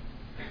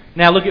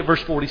 Now look at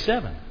verse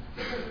 47.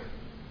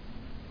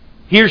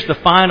 Here's the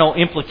final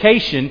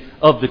implication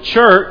of the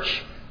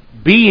church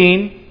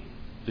being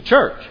the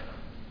church.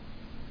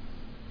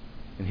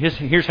 And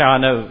here's how I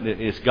know that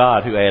it's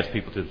God who adds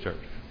people to the church.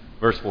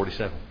 Verse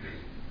 47.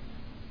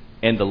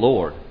 And the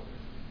Lord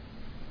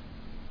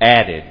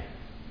added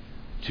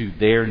to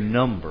their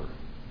number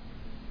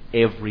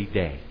every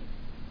day.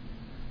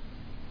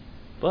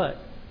 But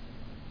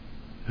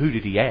who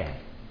did He add?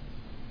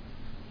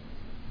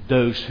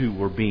 Those who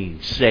were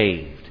being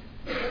saved.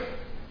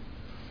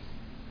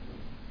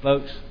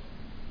 Folks,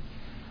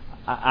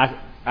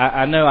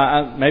 I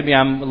know maybe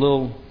I'm a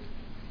little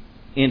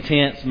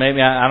intense.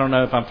 Maybe I don't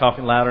know if I'm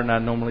talking louder than I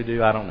normally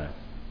do. I don't know.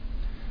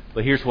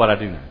 But here's what I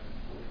do know.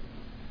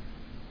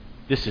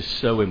 This is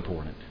so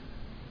important.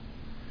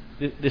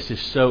 This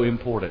is so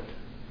important.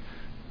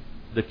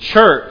 The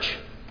church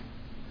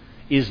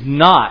is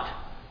not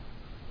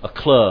a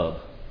club.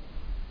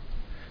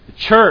 The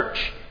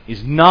church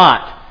is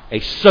not a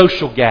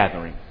social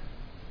gathering.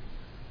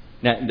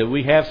 Now, do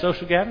we have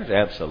social gatherings?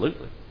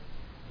 Absolutely.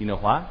 You know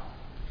why?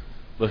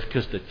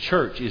 Because the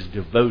church is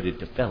devoted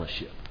to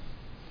fellowship.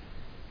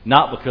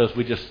 Not because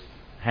we're just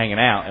hanging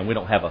out and we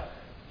don't have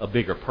a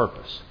bigger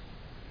purpose.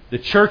 The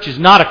church is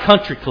not a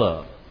country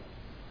club.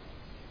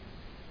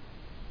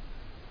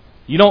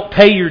 You don't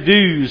pay your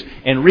dues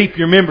and reap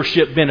your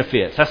membership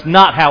benefits. That's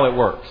not how it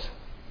works.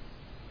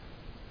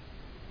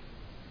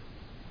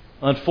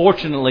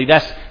 Unfortunately,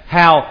 that's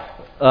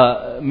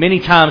how many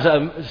times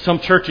some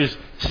churches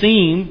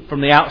seem,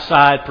 from the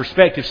outside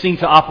perspective, seem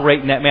to operate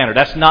in that manner.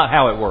 That's not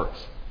how it works.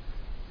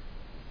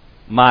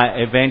 My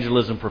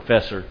evangelism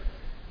professor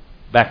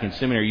back in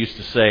seminary used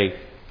to say,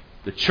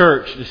 the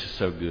church, this is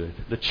so good,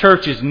 the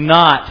church is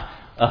not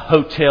a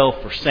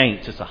hotel for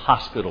saints, it's a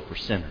hospital for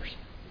sinners.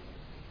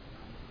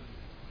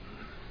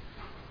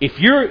 If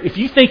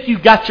you think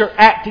you've got your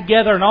act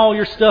together and all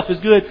your stuff is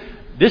good,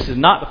 this is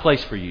not the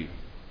place for you.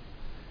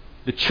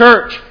 The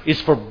church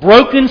is for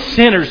broken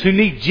sinners who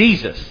need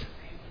Jesus.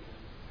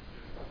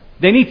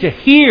 They need to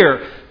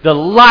hear the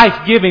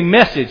life-giving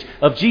message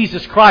of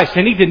Jesus Christ.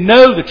 They need to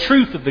know the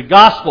truth of the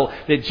gospel,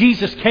 that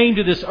Jesus came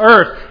to this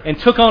earth and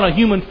took on a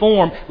human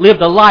form,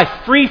 lived a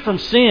life free from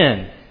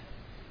sin,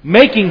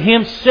 making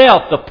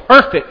Himself the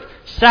perfect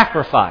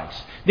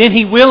sacrifice. Then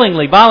He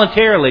willingly,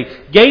 voluntarily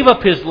gave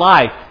up His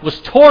life, was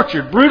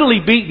tortured, brutally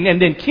beaten,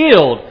 and then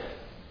killed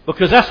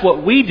because that's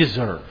what we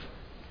deserve.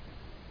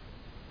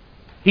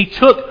 He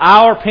took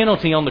our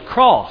penalty on the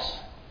cross.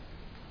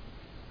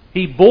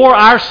 He bore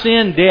our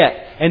sin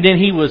debt, and then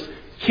He was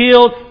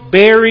killed,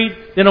 buried,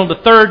 then on the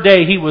third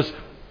day He was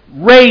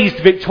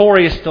raised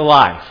victorious to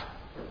life.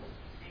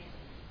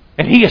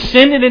 And He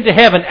ascended into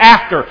heaven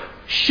after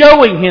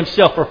showing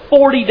Himself for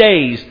 40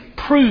 days,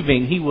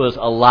 proving He was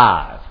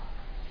alive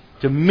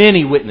to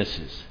many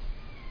witnesses.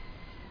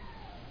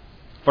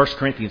 1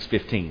 Corinthians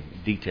 15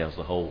 details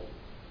the whole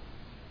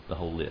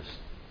list.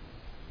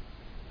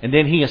 And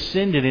then He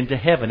ascended into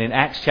heaven in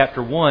Acts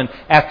chapter 1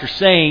 after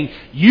saying,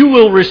 "You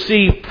will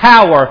receive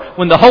power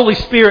when the Holy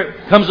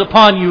Spirit comes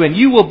upon you, and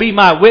you will be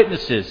my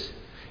witnesses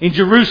in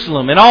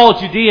Jerusalem and all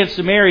Judea and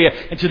Samaria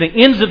and to the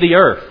ends of the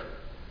earth."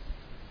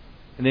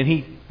 And then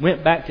He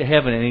went back to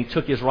heaven and He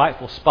took His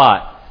rightful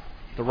spot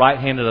at the right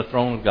hand of the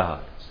throne of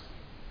God.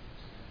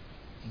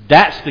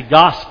 That's the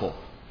gospel.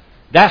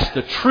 That's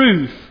the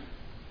truth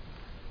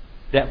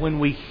that when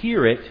we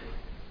hear it,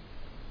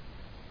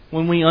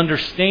 when we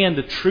understand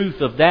the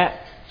truth of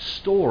that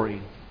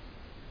story,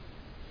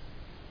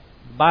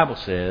 the Bible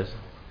says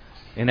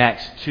in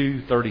Acts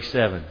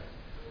 2:37,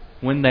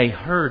 when they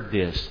heard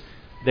this,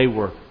 they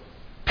were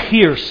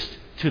pierced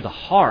to the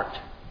heart.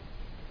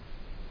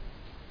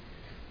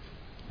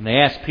 And they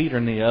asked Peter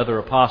and the other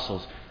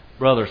apostles,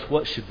 "Brothers,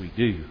 what should we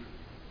do?"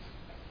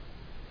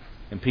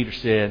 And Peter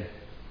said,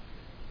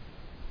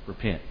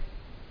 "Repent.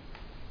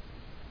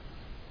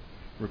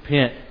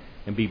 Repent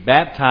and be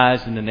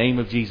baptized in the name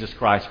of Jesus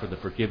Christ for the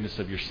forgiveness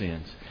of your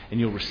sins, and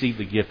you'll receive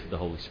the gift of the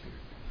Holy Spirit."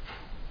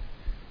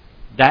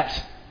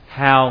 That's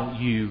how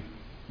you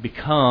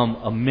become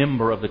a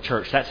member of the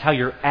church. That's how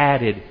you're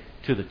added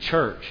to the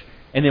church.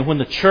 And then when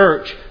the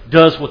church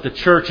does what the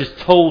church is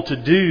told to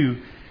do,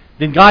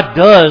 then God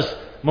does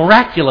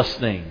miraculous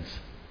things.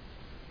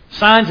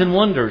 Signs and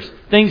wonders.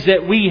 Things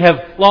that we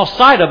have lost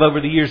sight of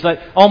over the years.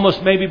 That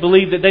almost maybe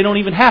believe that they don't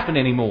even happen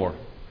anymore.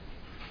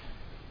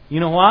 You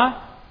know why?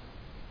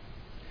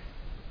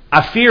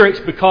 I fear it's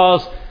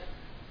because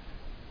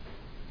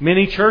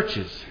many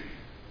churches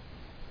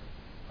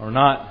are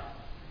not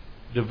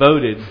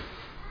devoted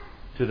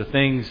to the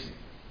things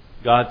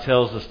God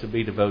tells us to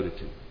be devoted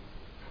to.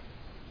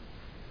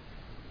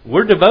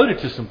 We're devoted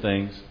to some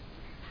things.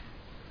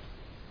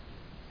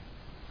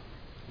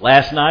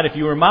 Last night, if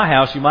you were in my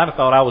house, you might have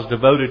thought I was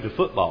devoted to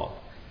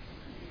football.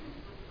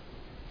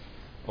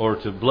 Or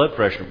to blood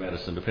pressure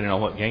medicine, depending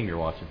on what game you're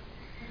watching.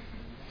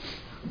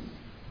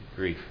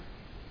 Grief.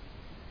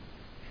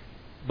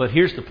 But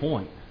here's the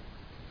point.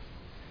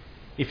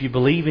 If you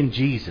believe in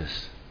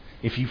Jesus,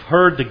 if you've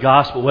heard the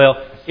gospel,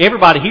 well,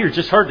 everybody here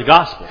just heard the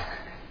gospel.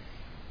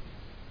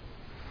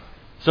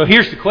 So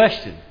here's the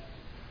question.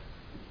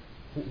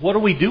 What are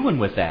we doing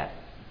with that?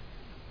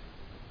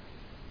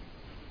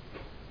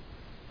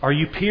 Are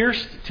you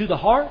pierced to the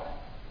heart?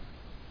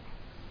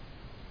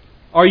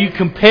 Are you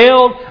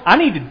compelled? I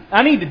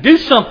need to do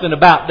something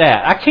about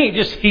that. I can't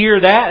just hear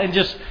that and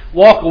just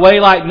walk away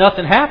like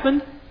nothing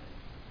happened.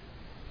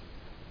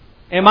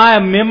 Am I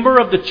a member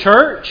of the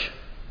church?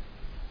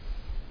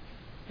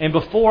 And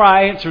before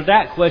I answer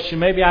that question,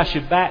 maybe I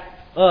should back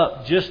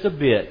up just a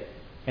bit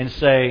and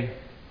say,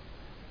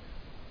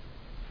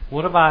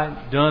 what have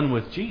I done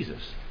with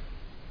Jesus?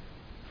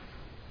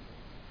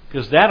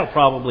 Because that'll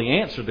probably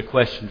answer the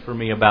question for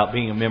me about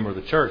being a member of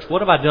the church.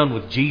 What have I done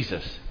with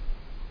Jesus?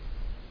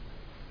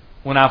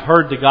 When I've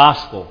heard the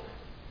gospel,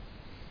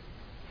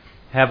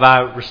 have I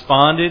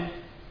responded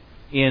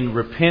in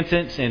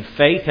repentance and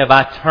faith? Have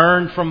I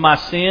turned from my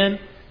sin?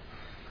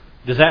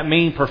 Does that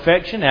mean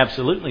perfection?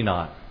 Absolutely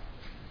not.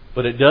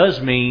 But it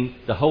does mean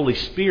the Holy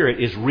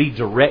Spirit is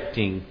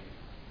redirecting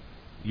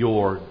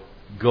your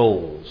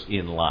goals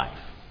in life.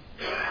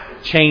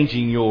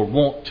 Changing your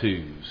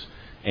want-tos.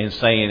 And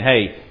saying,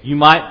 hey,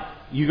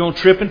 you're going to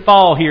trip and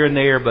fall here and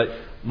there, but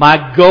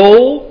my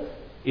goal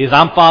is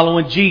I'm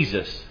following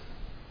Jesus.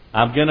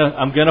 I'm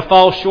gonna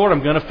fall short,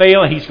 I'm gonna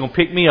fail, and He's gonna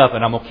pick me up,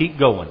 and I'm gonna keep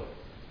going.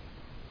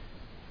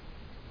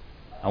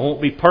 I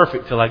won't be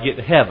perfect till I get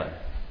to heaven.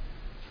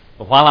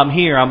 But while I'm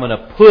here, I'm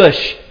gonna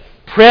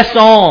press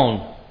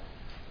on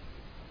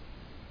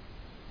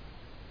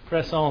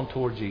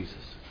toward Jesus.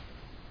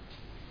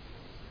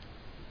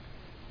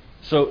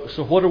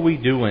 So what are we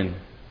doing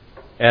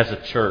as a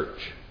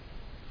church?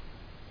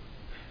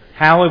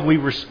 How have we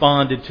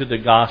responded to the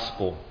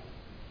gospel?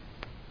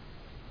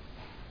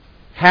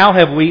 How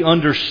have we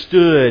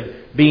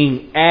understood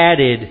being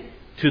added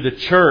to the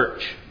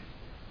church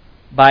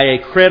by a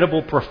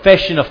credible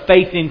profession of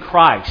faith in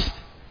Christ,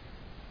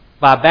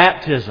 by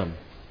baptism?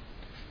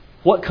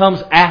 What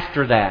comes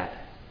after that?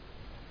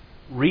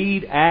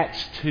 Read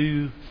Acts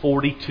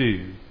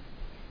 2:42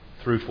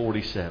 through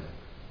 47.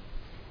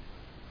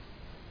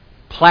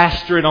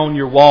 Plaster it on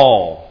your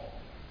wall.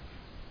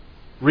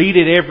 Read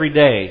it every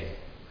day.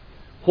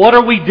 What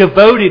are we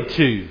devoted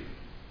to?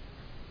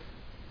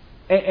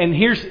 And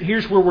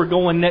here's where we're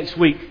going next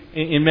week,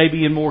 and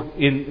maybe in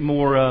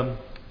more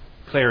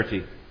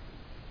clarity.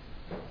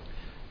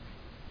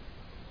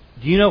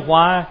 Do you know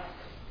why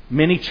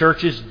many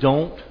churches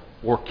don't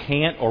or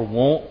can't or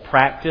won't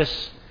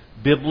practice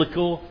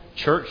biblical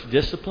church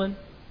discipline?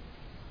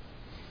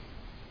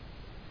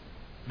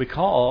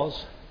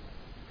 Because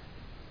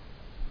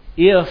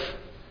if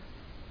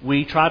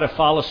we try to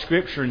follow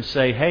Scripture and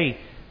say, hey,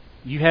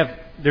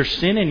 there's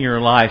sin in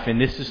your life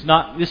and this is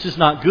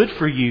not good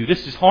for you,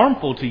 this is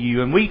harmful to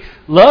you, and we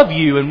love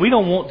you and we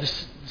don't want to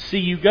see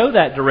you go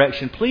that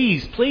direction.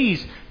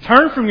 Please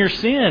turn from your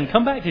sin.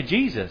 Come back to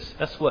Jesus.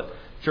 That's what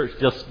church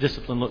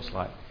discipline looks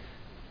like.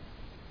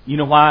 You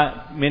know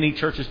why many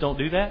churches don't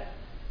do that?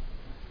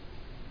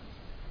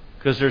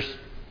 Because there's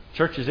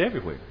churches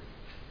everywhere.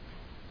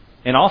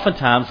 And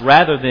oftentimes,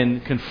 rather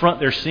than confront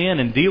their sin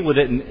and deal with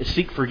it and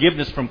seek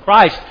forgiveness from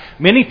Christ,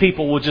 many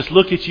people will just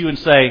look at you and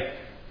say,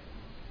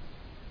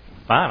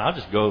 fine, I'll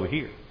just go over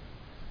here.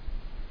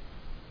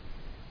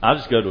 I'll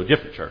just go to a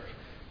different church.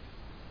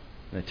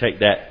 And they take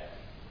that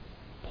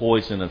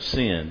poison of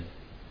sin,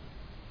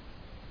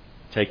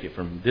 take it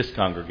from this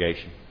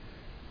congregation,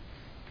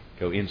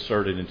 go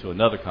insert it into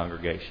another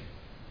congregation.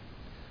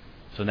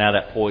 So now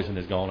that poison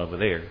has gone over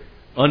there.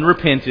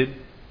 Unrepented,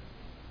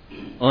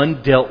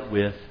 undealt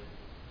with.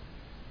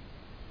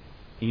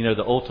 You know,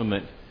 the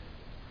ultimate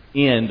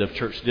end of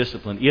church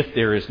discipline, if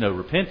there is no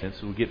repentance,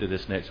 and we'll get to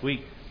this next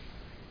week,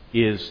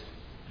 is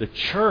the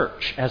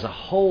church as a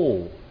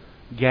whole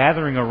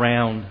gathering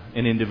around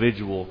an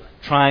individual,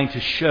 trying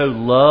to show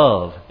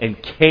love and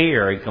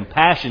care and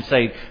compassion,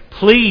 saying,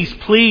 please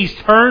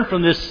turn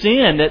from this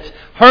sin that's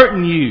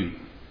hurting you.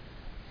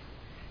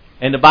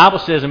 And the Bible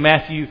says in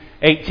Matthew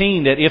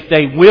 18 that if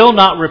they will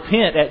not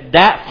repent at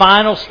that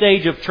final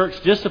stage of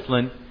church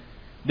discipline,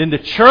 then the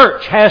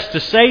church has to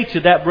say to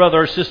that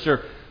brother or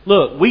sister,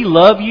 look, we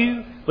love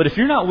you, but if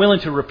you're not willing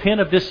to repent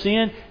of this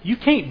sin, you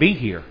can't be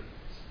here.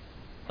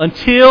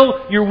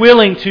 Until you're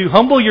willing to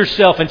humble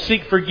yourself and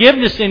seek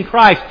forgiveness in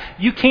Christ,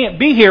 you can't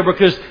be here,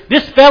 because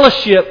this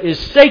fellowship is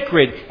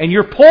sacred and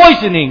you're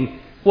poisoning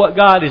what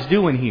God is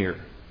doing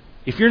here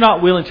if you're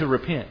not willing to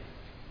repent.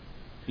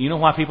 You know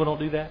why people don't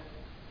do that?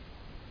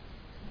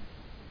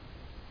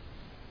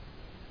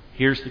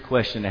 Here's the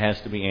question that has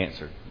to be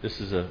answered.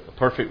 This is a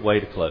perfect way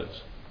to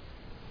close.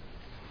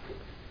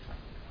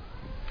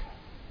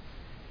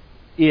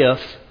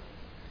 If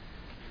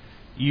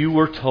you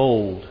were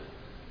told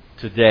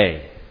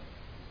today,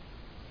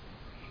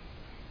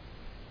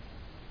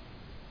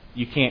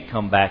 you can't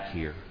come back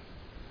here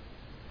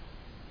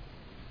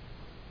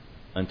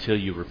until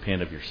you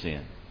repent of your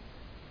sin.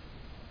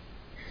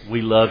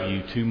 We love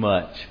you too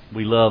much.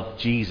 We love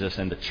Jesus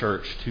and the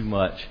church too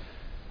much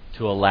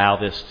to allow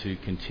this to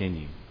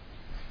continue.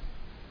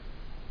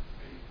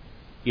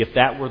 If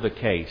that were the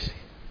case,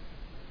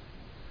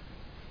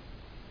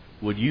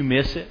 would you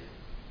miss it?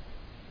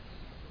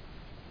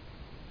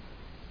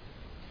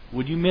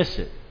 Would you miss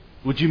it?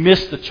 Would you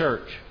miss the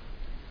church?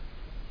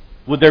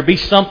 Would there be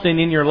something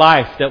in your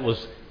life that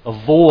was a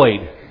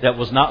void that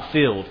was not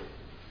filled?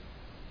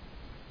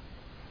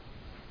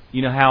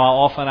 You know how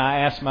often I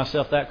ask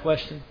myself that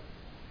question?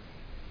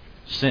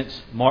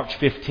 Since March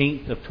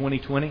 15th of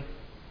 2020. You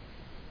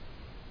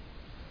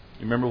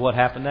remember what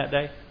happened that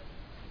day?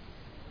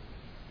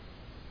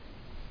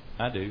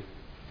 I do.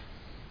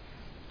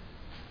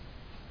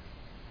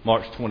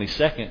 March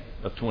 22nd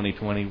of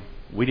 2020,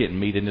 we didn't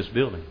meet in this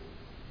building.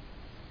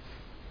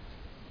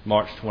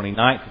 March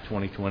 29th of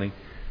 2020,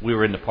 we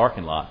were in the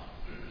parking lot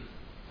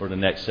for the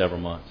next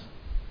several months.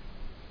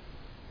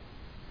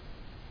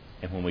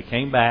 And when we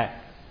came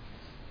back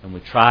and we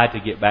tried to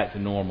get back to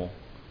normal,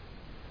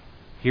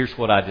 here's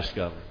what I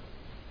discovered.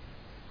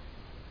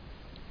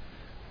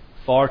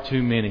 Far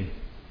too many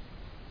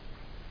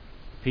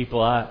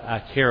people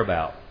I care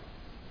about,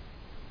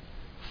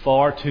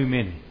 far too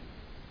many,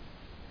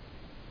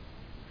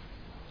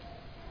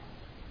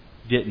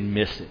 didn't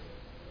miss it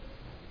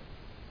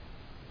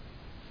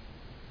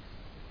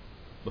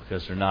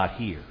because they're not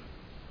here.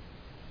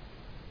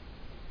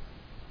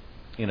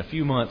 In a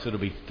few months, it'll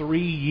be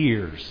 3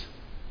 years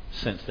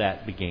since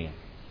that began.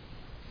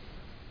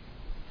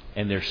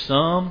 And there's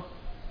some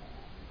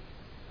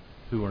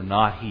who are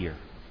not here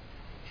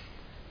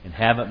and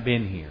haven't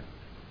been here.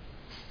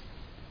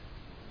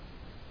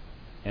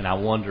 And I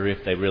wonder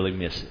if they really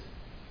miss it.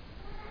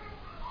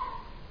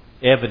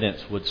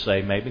 Evidence would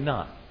say maybe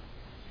not.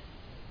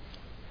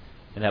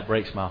 And that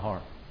breaks my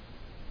heart.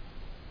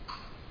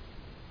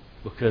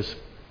 Because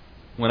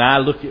when I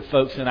look at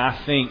folks and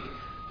I think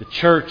the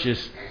church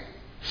is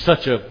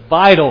such a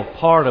vital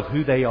part of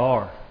who they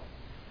are,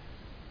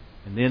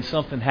 and then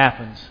something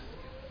happens,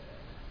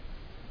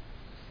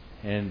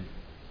 and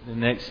the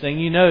next thing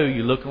you know,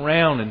 you look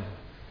around and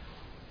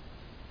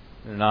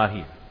they're not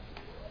here.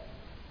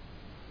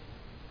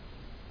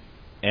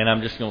 And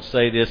I'm just going to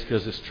say this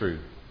because it's true.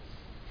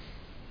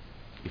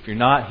 If you're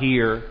not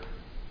here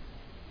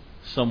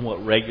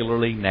somewhat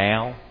regularly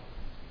now,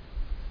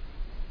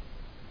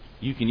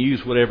 you can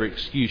use whatever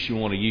excuse you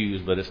want to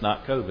use, but it's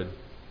not COVID.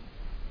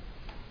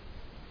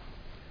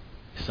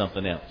 It's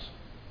something else.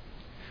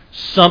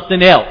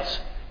 Something else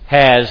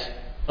has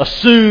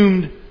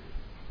assumed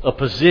a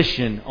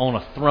position on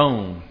a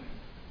throne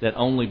that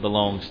only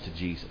belongs to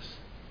Jesus.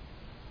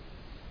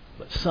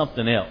 But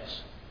something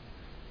else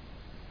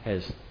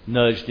has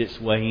nudged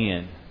its way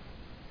in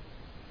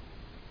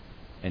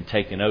and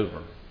taken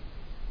over,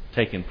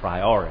 taken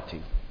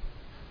priority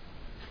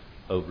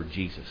over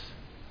Jesus.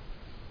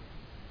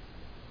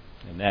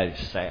 And that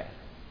is sad.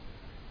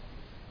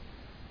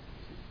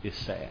 It's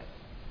sad.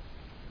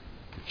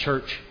 The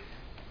church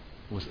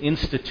was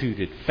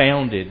instituted,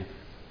 founded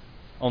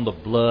on the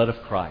blood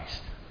of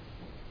Christ.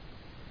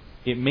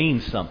 It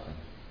means something.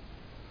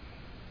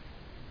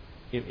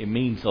 It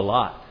means a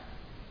lot.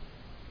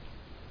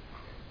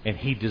 And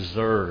He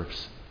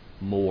deserves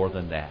more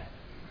than that.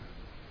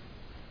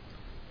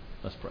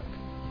 Let's pray.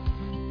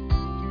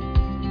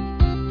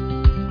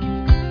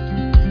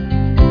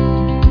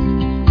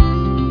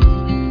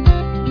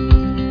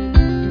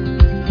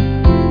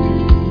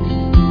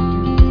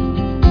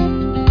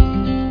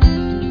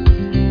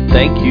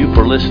 Thank you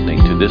for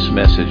listening to this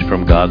message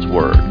from God's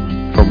Word.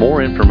 For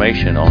more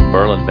information on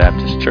Berlin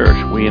Baptist Church,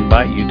 we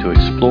invite you to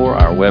explore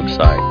our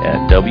website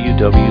at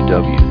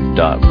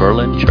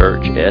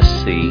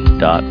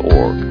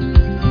www.berlinchurchsc.org.